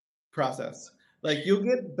process. Like you'll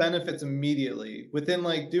get benefits immediately within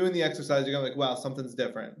like doing the exercise. You're gonna like, wow, something's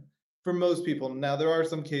different for most people. Now there are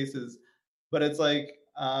some cases, but it's like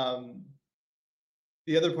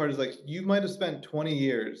the other part is like you might have spent 20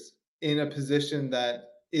 years in a position that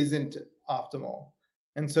isn't optimal.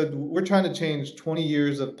 And so we're trying to change 20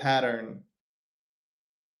 years of pattern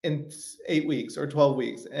in 8 weeks or 12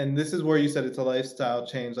 weeks. And this is where you said it's a lifestyle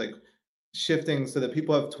change, like shifting so that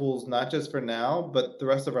people have tools not just for now, but the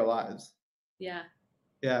rest of our lives. Yeah.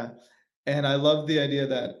 Yeah. And I love the idea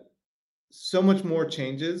that so much more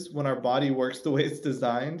changes when our body works the way it's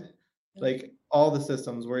designed. Like all the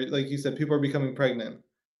systems where, like you said, people are becoming pregnant.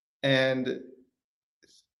 And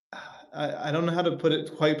I don't know how to put it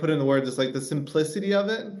in the words. It's like the simplicity of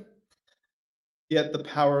it, yet the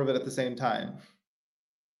power of it at the same time.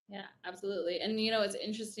 Yeah, absolutely. And you know, what's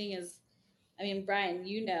interesting is, I mean, Brian,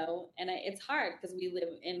 you know, and it's hard because we live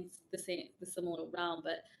in the similar realm,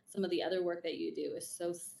 but some of the other work that you do is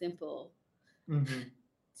so simple. Mm-hmm.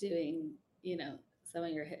 Doing, you know, some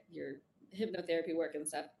of your hypnotherapy work and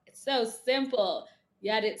stuff. It's so simple,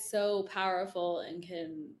 yet it's so powerful and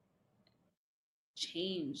can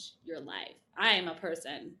change your life. I am a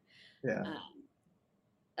person Yeah.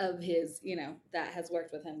 of his, you know, that has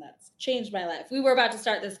worked with him that's changed my life. We were about to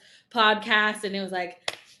start this podcast and it was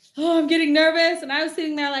like, oh, I'm getting nervous. And I was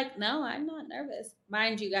sitting there like, no, I'm not nervous.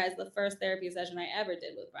 Mind you guys, the first therapy session I ever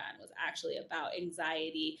did with Brian was actually about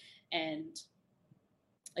anxiety. And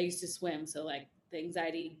I used to swim. So, like, the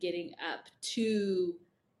anxiety getting up to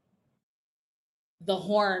the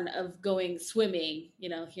horn of going swimming, you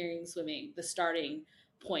know, hearing swimming, the starting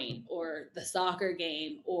point, or the soccer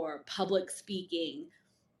game, or public speaking.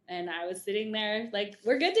 And I was sitting there like,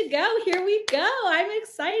 we're good to go. Here we go. I'm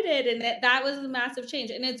excited. And that was a massive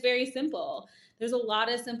change. And it's very simple. There's a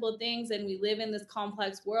lot of simple things. And we live in this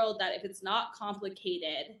complex world that if it's not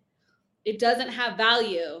complicated, it doesn't have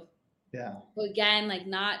value. Yeah. But again, like,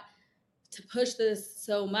 not to push this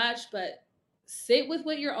so much, but sit with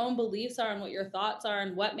what your own beliefs are and what your thoughts are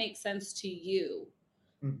and what makes sense to you.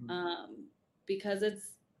 Mm-hmm. Because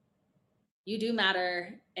you do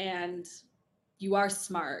matter, and you are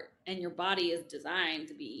smart, and your body is designed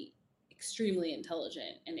to be extremely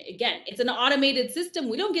intelligent. And again, it's an automated system.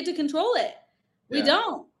 We don't get to control it. We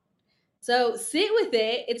don't. So sit with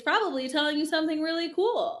it. It's probably telling you something really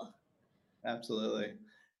cool. Absolutely.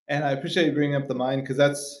 And I appreciate you bringing up the mind, because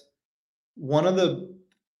that's one of the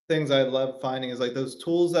things I love finding is like those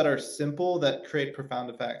tools that are simple that create profound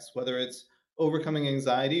effects, whether it's overcoming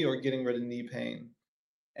anxiety or getting rid of knee pain.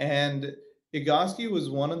 And Egoscue was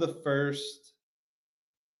one of the first.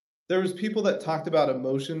 There was people that talked about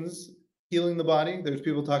emotions healing the body. There's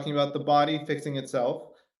people talking about the body fixing itself.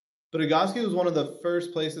 But Egoscue was one of the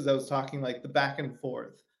first places I was talking like the back and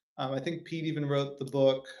forth. I think Pete even wrote the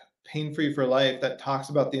book Pain Free for Life that talks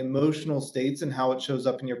about the emotional states and how it shows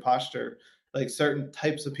up in your posture. Like certain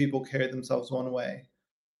types of people carry themselves one way.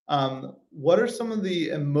 What are some of the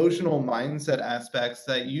emotional mindset aspects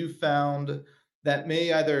that you found that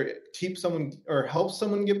may either keep someone or help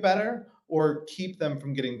someone get better or keep them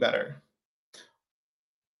from getting better?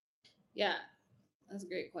 Yeah, that's a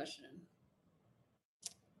great question.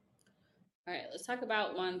 All right, let's talk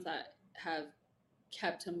about ones that have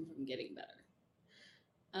kept him from getting better.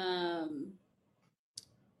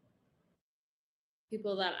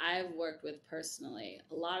 People that I've worked with personally,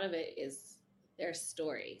 a lot of it is their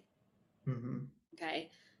story. Mm-hmm. Okay.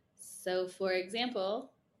 So, for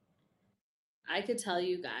example, I could tell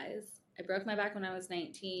you guys, I broke my back when I was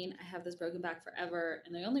 19. I have this broken back forever.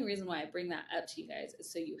 And the only reason why I bring that up to you guys is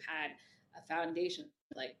so you had a foundation.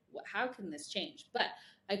 Like, how can this change? But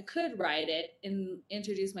I could write it and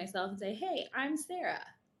introduce myself and say, hey, I'm Sarah.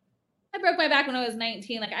 I broke my back when I was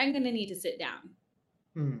 19. Like, I'm going to need to sit down.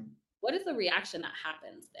 Mm-hmm. what is the reaction that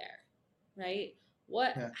happens there, right?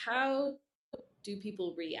 How do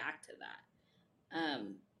people react to that?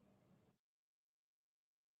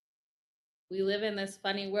 We live in this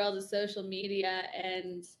funny world of social media,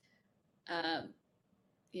 and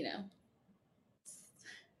you know,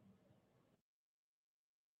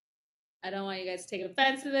 I don't want you guys to take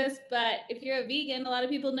offense to this, but if you're a vegan, a lot of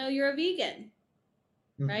people know you're a vegan,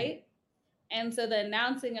 right? And so the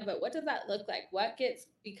announcing of it, what does that look like? What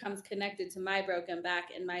becomes connected to my broken back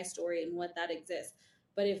and my story and what that exists?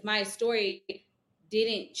 But if my story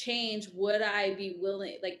didn't change, would I be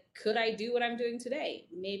willing, like, could I do what I'm doing today?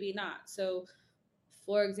 Maybe not. So,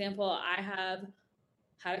 for example, I have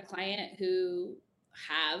had a client who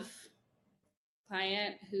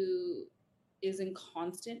is in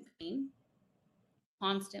constant pain,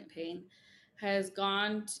 has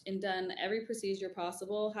gone and done every procedure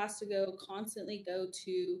possible, has to constantly go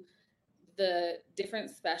to the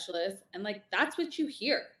different specialists, and like that's what you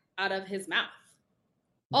hear out of his mouth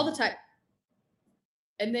all the time.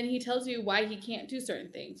 And then he tells you why he can't do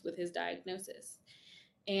certain things with his diagnosis.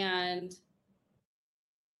 And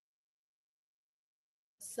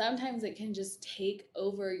sometimes it can just take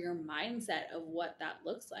over your mindset of what that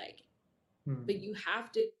looks like. But you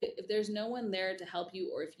have to, if there's no one there to help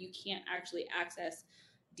you, or if you can't actually access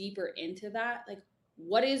deeper into that, like,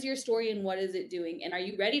 what is your story and what is it doing? And are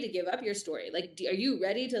you ready to give up your story? Like, are you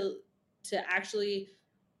ready to actually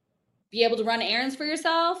be able to run errands for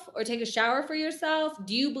yourself or take a shower for yourself?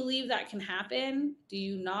 Do you believe that can happen? Do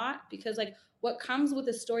you not? Because like what comes with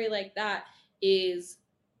a story like that is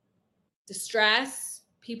distress.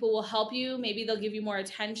 People will help you. Maybe they'll give you more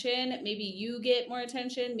attention. Maybe you get more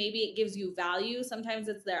attention. Maybe it gives you value. Sometimes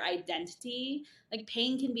it's their identity. Like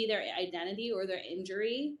pain can be their identity or their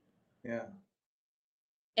injury. Yeah.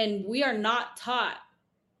 And we are not taught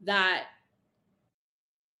that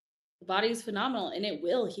the body is phenomenal and it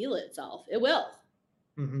will heal itself. It will.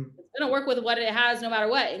 Mm-hmm. It's going to work with what it has no matter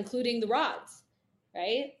what, including the rods,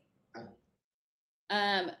 right?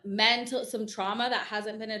 Some trauma that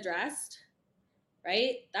hasn't been addressed,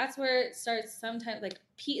 right? That's where it starts sometimes. Like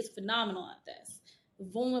Pete is phenomenal at this.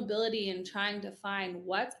 Vulnerability and trying to find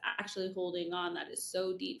what's actually holding on that is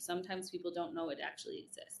so deep. Sometimes people don't know it actually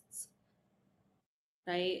exists,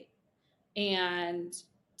 right? And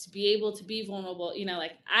to be able to be vulnerable,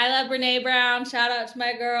 like I love Brene Brown, shout out to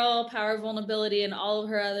my girl, Power of Vulnerability, and all of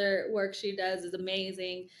her other work she does is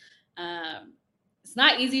amazing. It's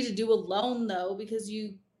not easy to do alone though, because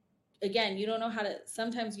you don't know how to,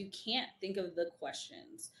 sometimes you can't think of the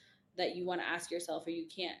questions that you want to ask yourself, or you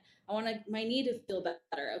can't, my need to feel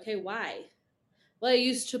better. Okay, why? Well, I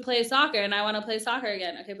used to play soccer and I want to play soccer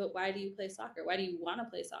again. Okay, but why do you play soccer? Why do you want to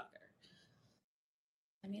play soccer?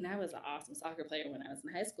 I mean, I was an awesome soccer player when I was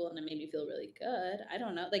in high school and it made me feel really good. I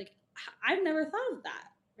don't know. Like, I've never thought of that,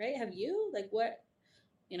 right? Have you? Like, what,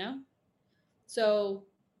 So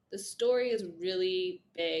the story is really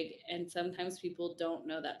big, and sometimes people don't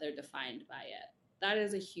know that they're defined by it. That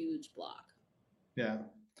is a huge block. Yeah.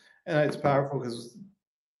 And it's powerful because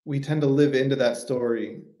we tend to live into that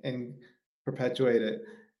story and perpetuate it.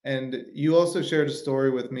 And you also shared a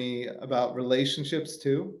story with me about relationships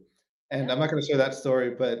too. And I'm not going to share that story,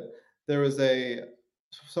 but there was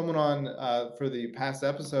someone on for the past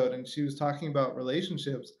episode, and she was talking about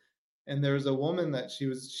relationships. And there was a woman that she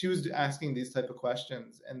was asking these type of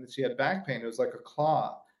questions, and she had back pain. It was like a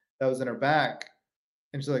claw that was in her back,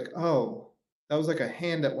 and she's like, "Oh, that was like a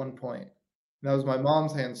hand at one point. And that was my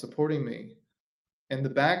mom's hand supporting me." And the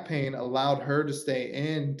back pain allowed her to stay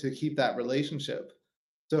in to keep that relationship.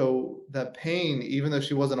 So that pain, even though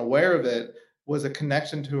she wasn't aware of it, was a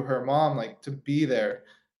connection to her mom, like to be there.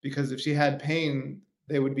 Because if she had pain,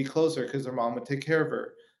 they would be closer because her mom would take care of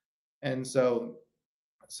her. And so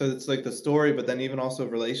it's like the story, but then even also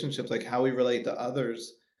relationships, like how we relate to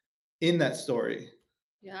others in that story.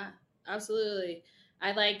 Yeah, absolutely.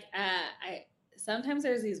 I sometimes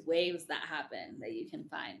there's these waves that happen that you can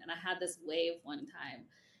find. And I had this wave one time,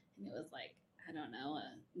 and it was like, I don't know,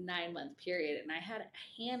 a 9-month period. And I had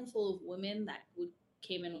a handful of women that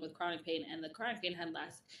came in with chronic pain, and the chronic pain had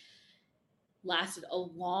lasted a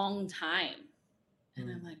long time. And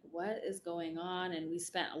I'm like, what is going on? And we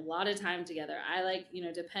spent a lot of time together. I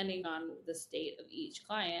depending on the state of each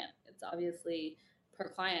client, it's obviously per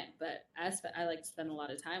client, but I like to spend a lot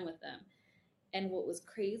of time with them. And what was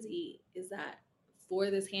crazy is that for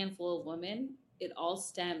this handful of women, it all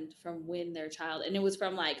stemmed from when their child, and it was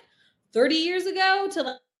from like 30 years ago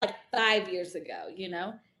to like 5 years ago,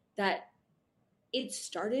 that it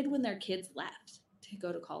started when their kids left to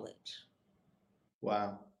go to college.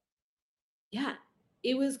 Wow. Yeah,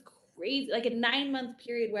 it was crazy, like a 9-month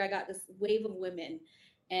period where I got this wave of women,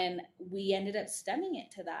 and we ended up stemming it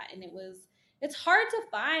to that. And it's hard to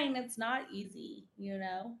find. It's not easy, you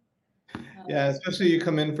know? Yeah, especially you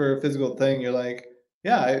come in for a physical thing, you're like,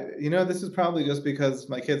 yeah, this is probably just because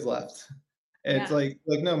my kids left. It's Yeah. like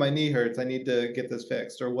no, my knee hurts. I need to get this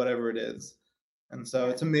fixed or whatever it is. And so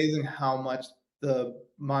Yeah. it's amazing how much the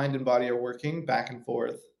mind and body are working back and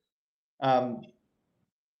forth. Um,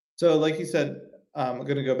 so like you said, I'm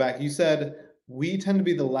going to go back. You said we tend to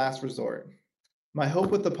be the last resort. My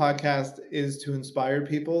hope with the podcast is to inspire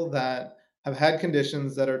people that have had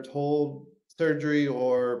conditions that are told surgery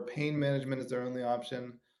or pain management is their only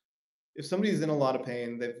option. If somebody's in a lot of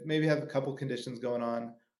pain, they maybe have a couple conditions going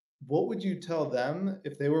on, what would you tell them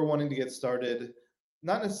if they were wanting to get started?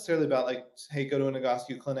 Not necessarily about like, hey, go to an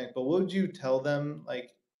Egoscue clinic, but what would you tell them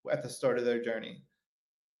like at the start of their journey?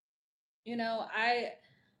 You know,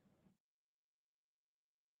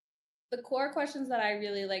 the core questions that I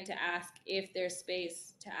really like to ask, if there's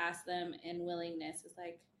space to ask them and willingness, is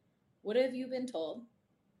like, what have you been told?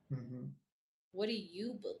 Mm-hmm. What do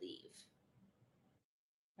you believe?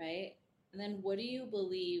 Right? And then what do you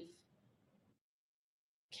believe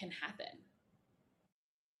can happen?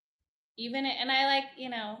 Even, and I like,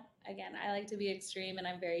 again, I like to be extreme, and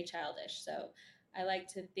I'm very childish. So I like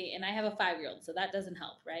to think, and I have a 5-year-old, so that doesn't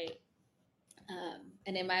help, right?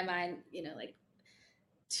 And in my mind, like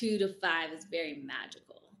 2 to 5 is very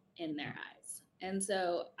magical in their eyes. And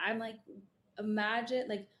so I'm like, imagine,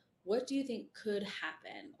 like, what do you think could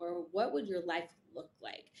happen, or what would your life look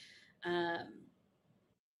like?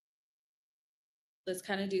 Let's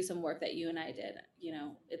kind of do some work that you and I did.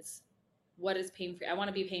 It's, what is pain free? I want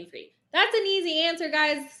to be pain free. That's an easy answer,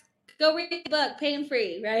 guys. Go read the book, Pain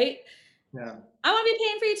Free, right? Yeah. I want to be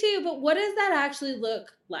pain free too, but what does that actually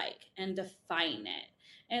look like, and define it?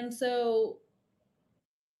 And so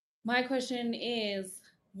my question is,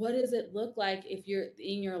 what does it look like if you're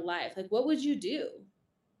in your life? Like, what would you do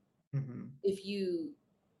Mm-hmm. if you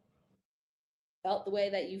felt the way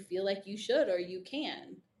that you feel like you should or you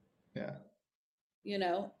can? Yeah.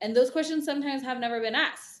 And those questions sometimes have never been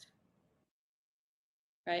asked,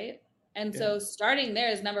 right? And Yeah. so starting there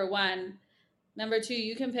is number one. Number two,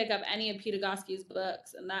 you can pick up any of Peter Goscue's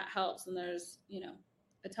books, and that helps. And there's,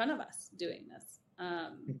 a ton of us doing this.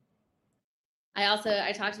 I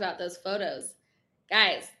talked about those photos.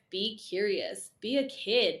 Guys, be curious, be a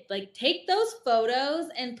kid. Like, take those photos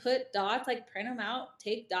and put dots, like print them out,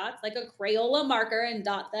 take dots like a Crayola marker and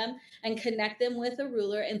dot them and connect them with a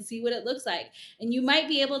ruler and see what it looks like. And you might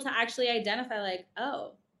be able to actually identify, like,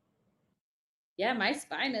 oh, yeah, my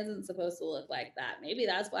spine isn't supposed to look like that. Maybe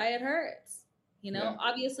that's why it hurts. Yeah.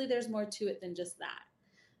 Obviously there's more to it than just that.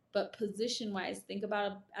 But position wise, think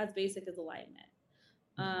about it as basic as alignment.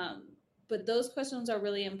 But those questions are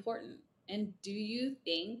really important. And do you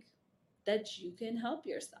think that you can help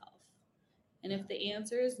yourself? And if the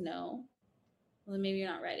answer is no, well, then maybe you're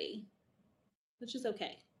not ready, which is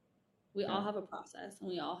okay. We all have a process, and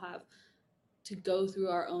we all have to go through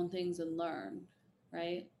our own things and learn,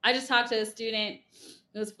 right? I just talked to a student.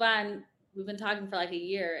 It was fun. We've been talking for like a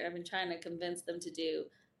year, and I've been trying to convince them to do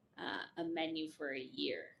a menu for a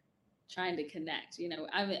year, trying to connect.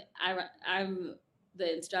 I'm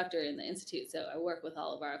the instructor in the institute, so I work with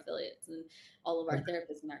all of our affiliates and all of our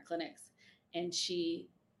therapists in our clinics. And she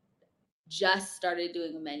just started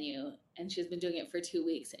doing a menu, and she's been doing it for 2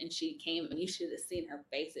 weeks. And she came, and you should have seen her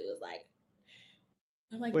face. It was like,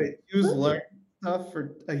 I'm like, Wait, you was learning stuff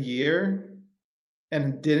for a year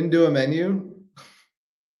and didn't do a menu?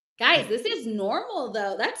 guys, this is normal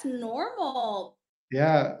though. That's normal.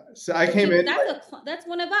 Yeah. So I came in. That's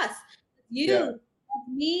one of us. You, Yeah. that's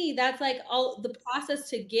me. That's like all the process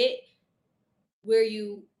to get where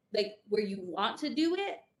you want to do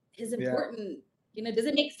it is Yeah. important. Does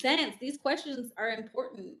it make sense? These questions are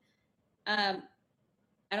important. I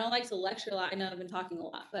don't like to lecture a lot. I know I've been talking a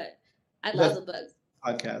lot, but I love That's the books.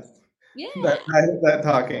 podcast. Yeah. That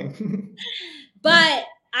talking. But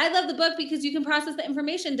I love the book because you can process the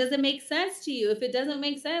information. Does it make sense to you? If it doesn't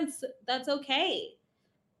make sense, that's okay.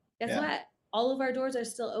 Guess what? All of our doors are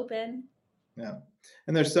still open. Yeah.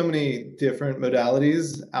 And there's so many different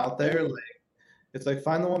modalities out there. Like, it's like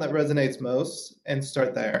find the one that resonates most and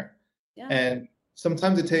start there. Yeah. And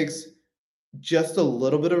sometimes it takes just a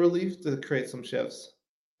little bit of relief to create some shifts.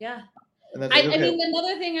 Yeah. And that's like, okay. I mean,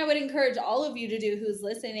 another thing I would encourage all of you to do who's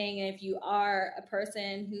listening, if you are a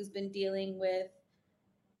person who's been dealing with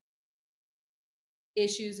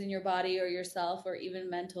issues in your body or yourself, or even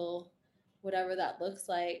mental, whatever that looks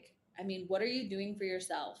like, I mean, what are you doing for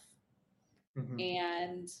yourself? Mm-hmm.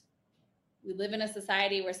 And we live in a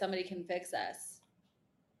society where somebody can fix us.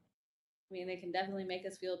 I mean, they can definitely make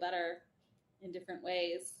us feel better in different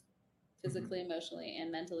ways, physically, Mhm. emotionally,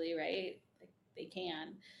 and mentally, right? Like, they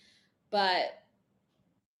can. But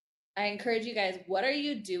I encourage you guys, what are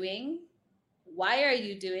you doing? Why are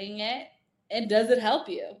you doing it? And does it help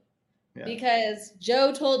you? Yeah. Because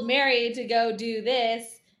Joe told Mary to go do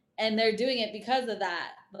this and they're doing it because of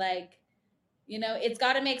that. Like, it's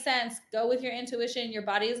got to make sense. Go with your intuition. Your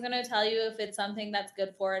body is going to tell you if it's something that's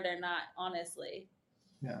good for it or not, honestly.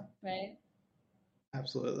 Yeah. Right?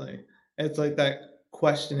 Absolutely. It's like that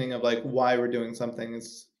questioning of like why we're doing something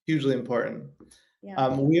is hugely important.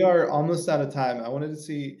 Yeah. We are almost out of time. I wanted to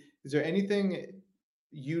see, is there anything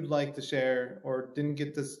you'd like to share or didn't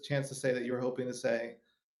get this chance to say that you were hoping to say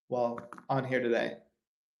while on here today?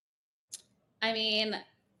 I mean,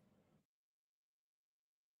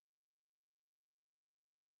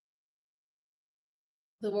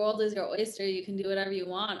 the world is your oyster. You can do whatever you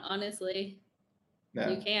want, honestly. Yeah.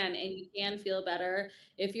 You can, and you can feel better.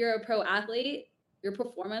 If you're a pro athlete, your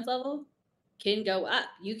performance level can go up.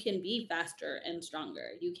 You can be faster and stronger.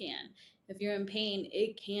 You can. If you're in pain,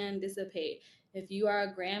 it can dissipate. If you are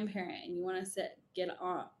a grandparent and you want to get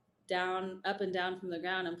on, down, up and down from the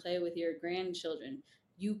ground and play with your grandchildren,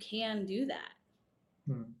 you can do that.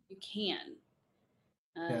 Hmm. You can.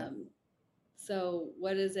 Yeah. So,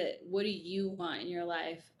 what is it? What do you want in your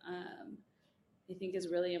life? I think is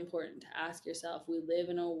really important to ask yourself. We live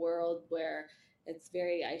in a world where it's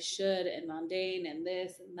very I should and mundane and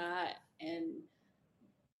this and that. And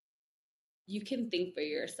you can think for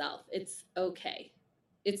yourself. It's okay.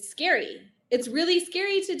 It's scary. It's really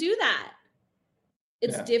scary to do that.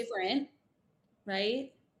 It's Yeah. different,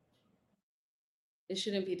 right? It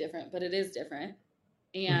shouldn't be different, but it is different.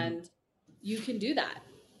 Mhm. And you can do that.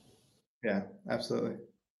 Yeah, absolutely.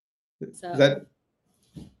 Is So, that,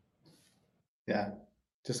 yeah,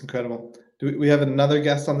 just incredible. Do we have another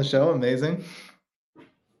guest on the show? Amazing.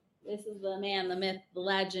 this is the man, the myth, the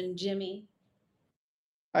legend, Jimmy.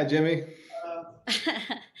 Hi, Jimmy.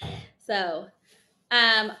 So,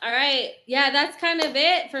 all right. Yeah, that's kind of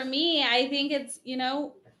it for me. I think it's,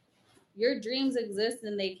 your dreams exist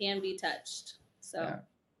and they can be touched. So Yeah.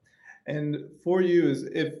 And for you, is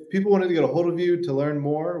if people wanted to get a hold of you to learn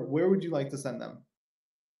more, where would you like to send them?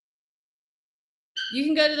 you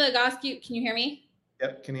can go to the Egoscue. Can you hear me?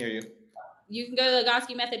 Yep, can hear you. You can go to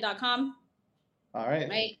egoscuemethod.com, All right.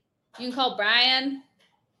 right? You can call Brian.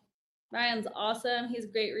 Brian's awesome. He's a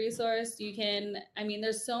great resource.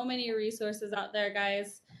 There's so many resources out there,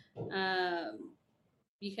 guys.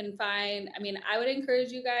 You can find, I would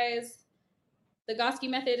encourage you guys. The Egoscue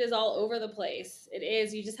method is all over the place. It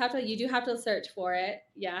is. You do have to search for it.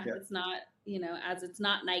 Yeah, Yeah. it's not, as it's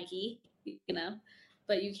not Nike,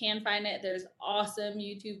 but you can find it. There's awesome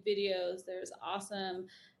YouTube videos. There's awesome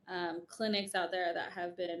clinics out there that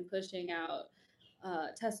have been pushing out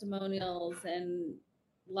testimonials and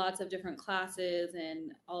lots of different classes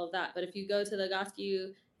and all of that. But if you go to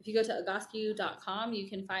egoscue.com, you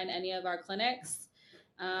can find any of our clinics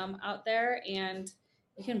out there, and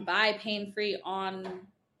you can buy pain free on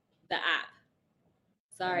the app.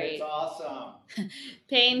 Sorry. It's awesome.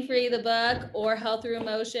 Pain Free the book or Health Through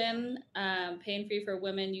Emotion, Pain Free for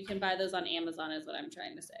Women. You can buy those on Amazon, is what I'm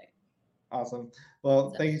trying to say. Awesome.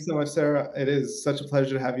 Well, So, thank you so much, Sarah. It is such a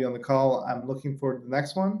pleasure to have you on the call. I'm looking forward to the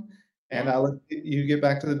next one, and yeah. I'll let you get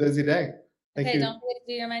back to the busy day. Thank Okay, you. don't forget to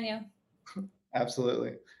do your menu.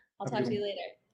 Absolutely. I'll Have a talk good to one. you later.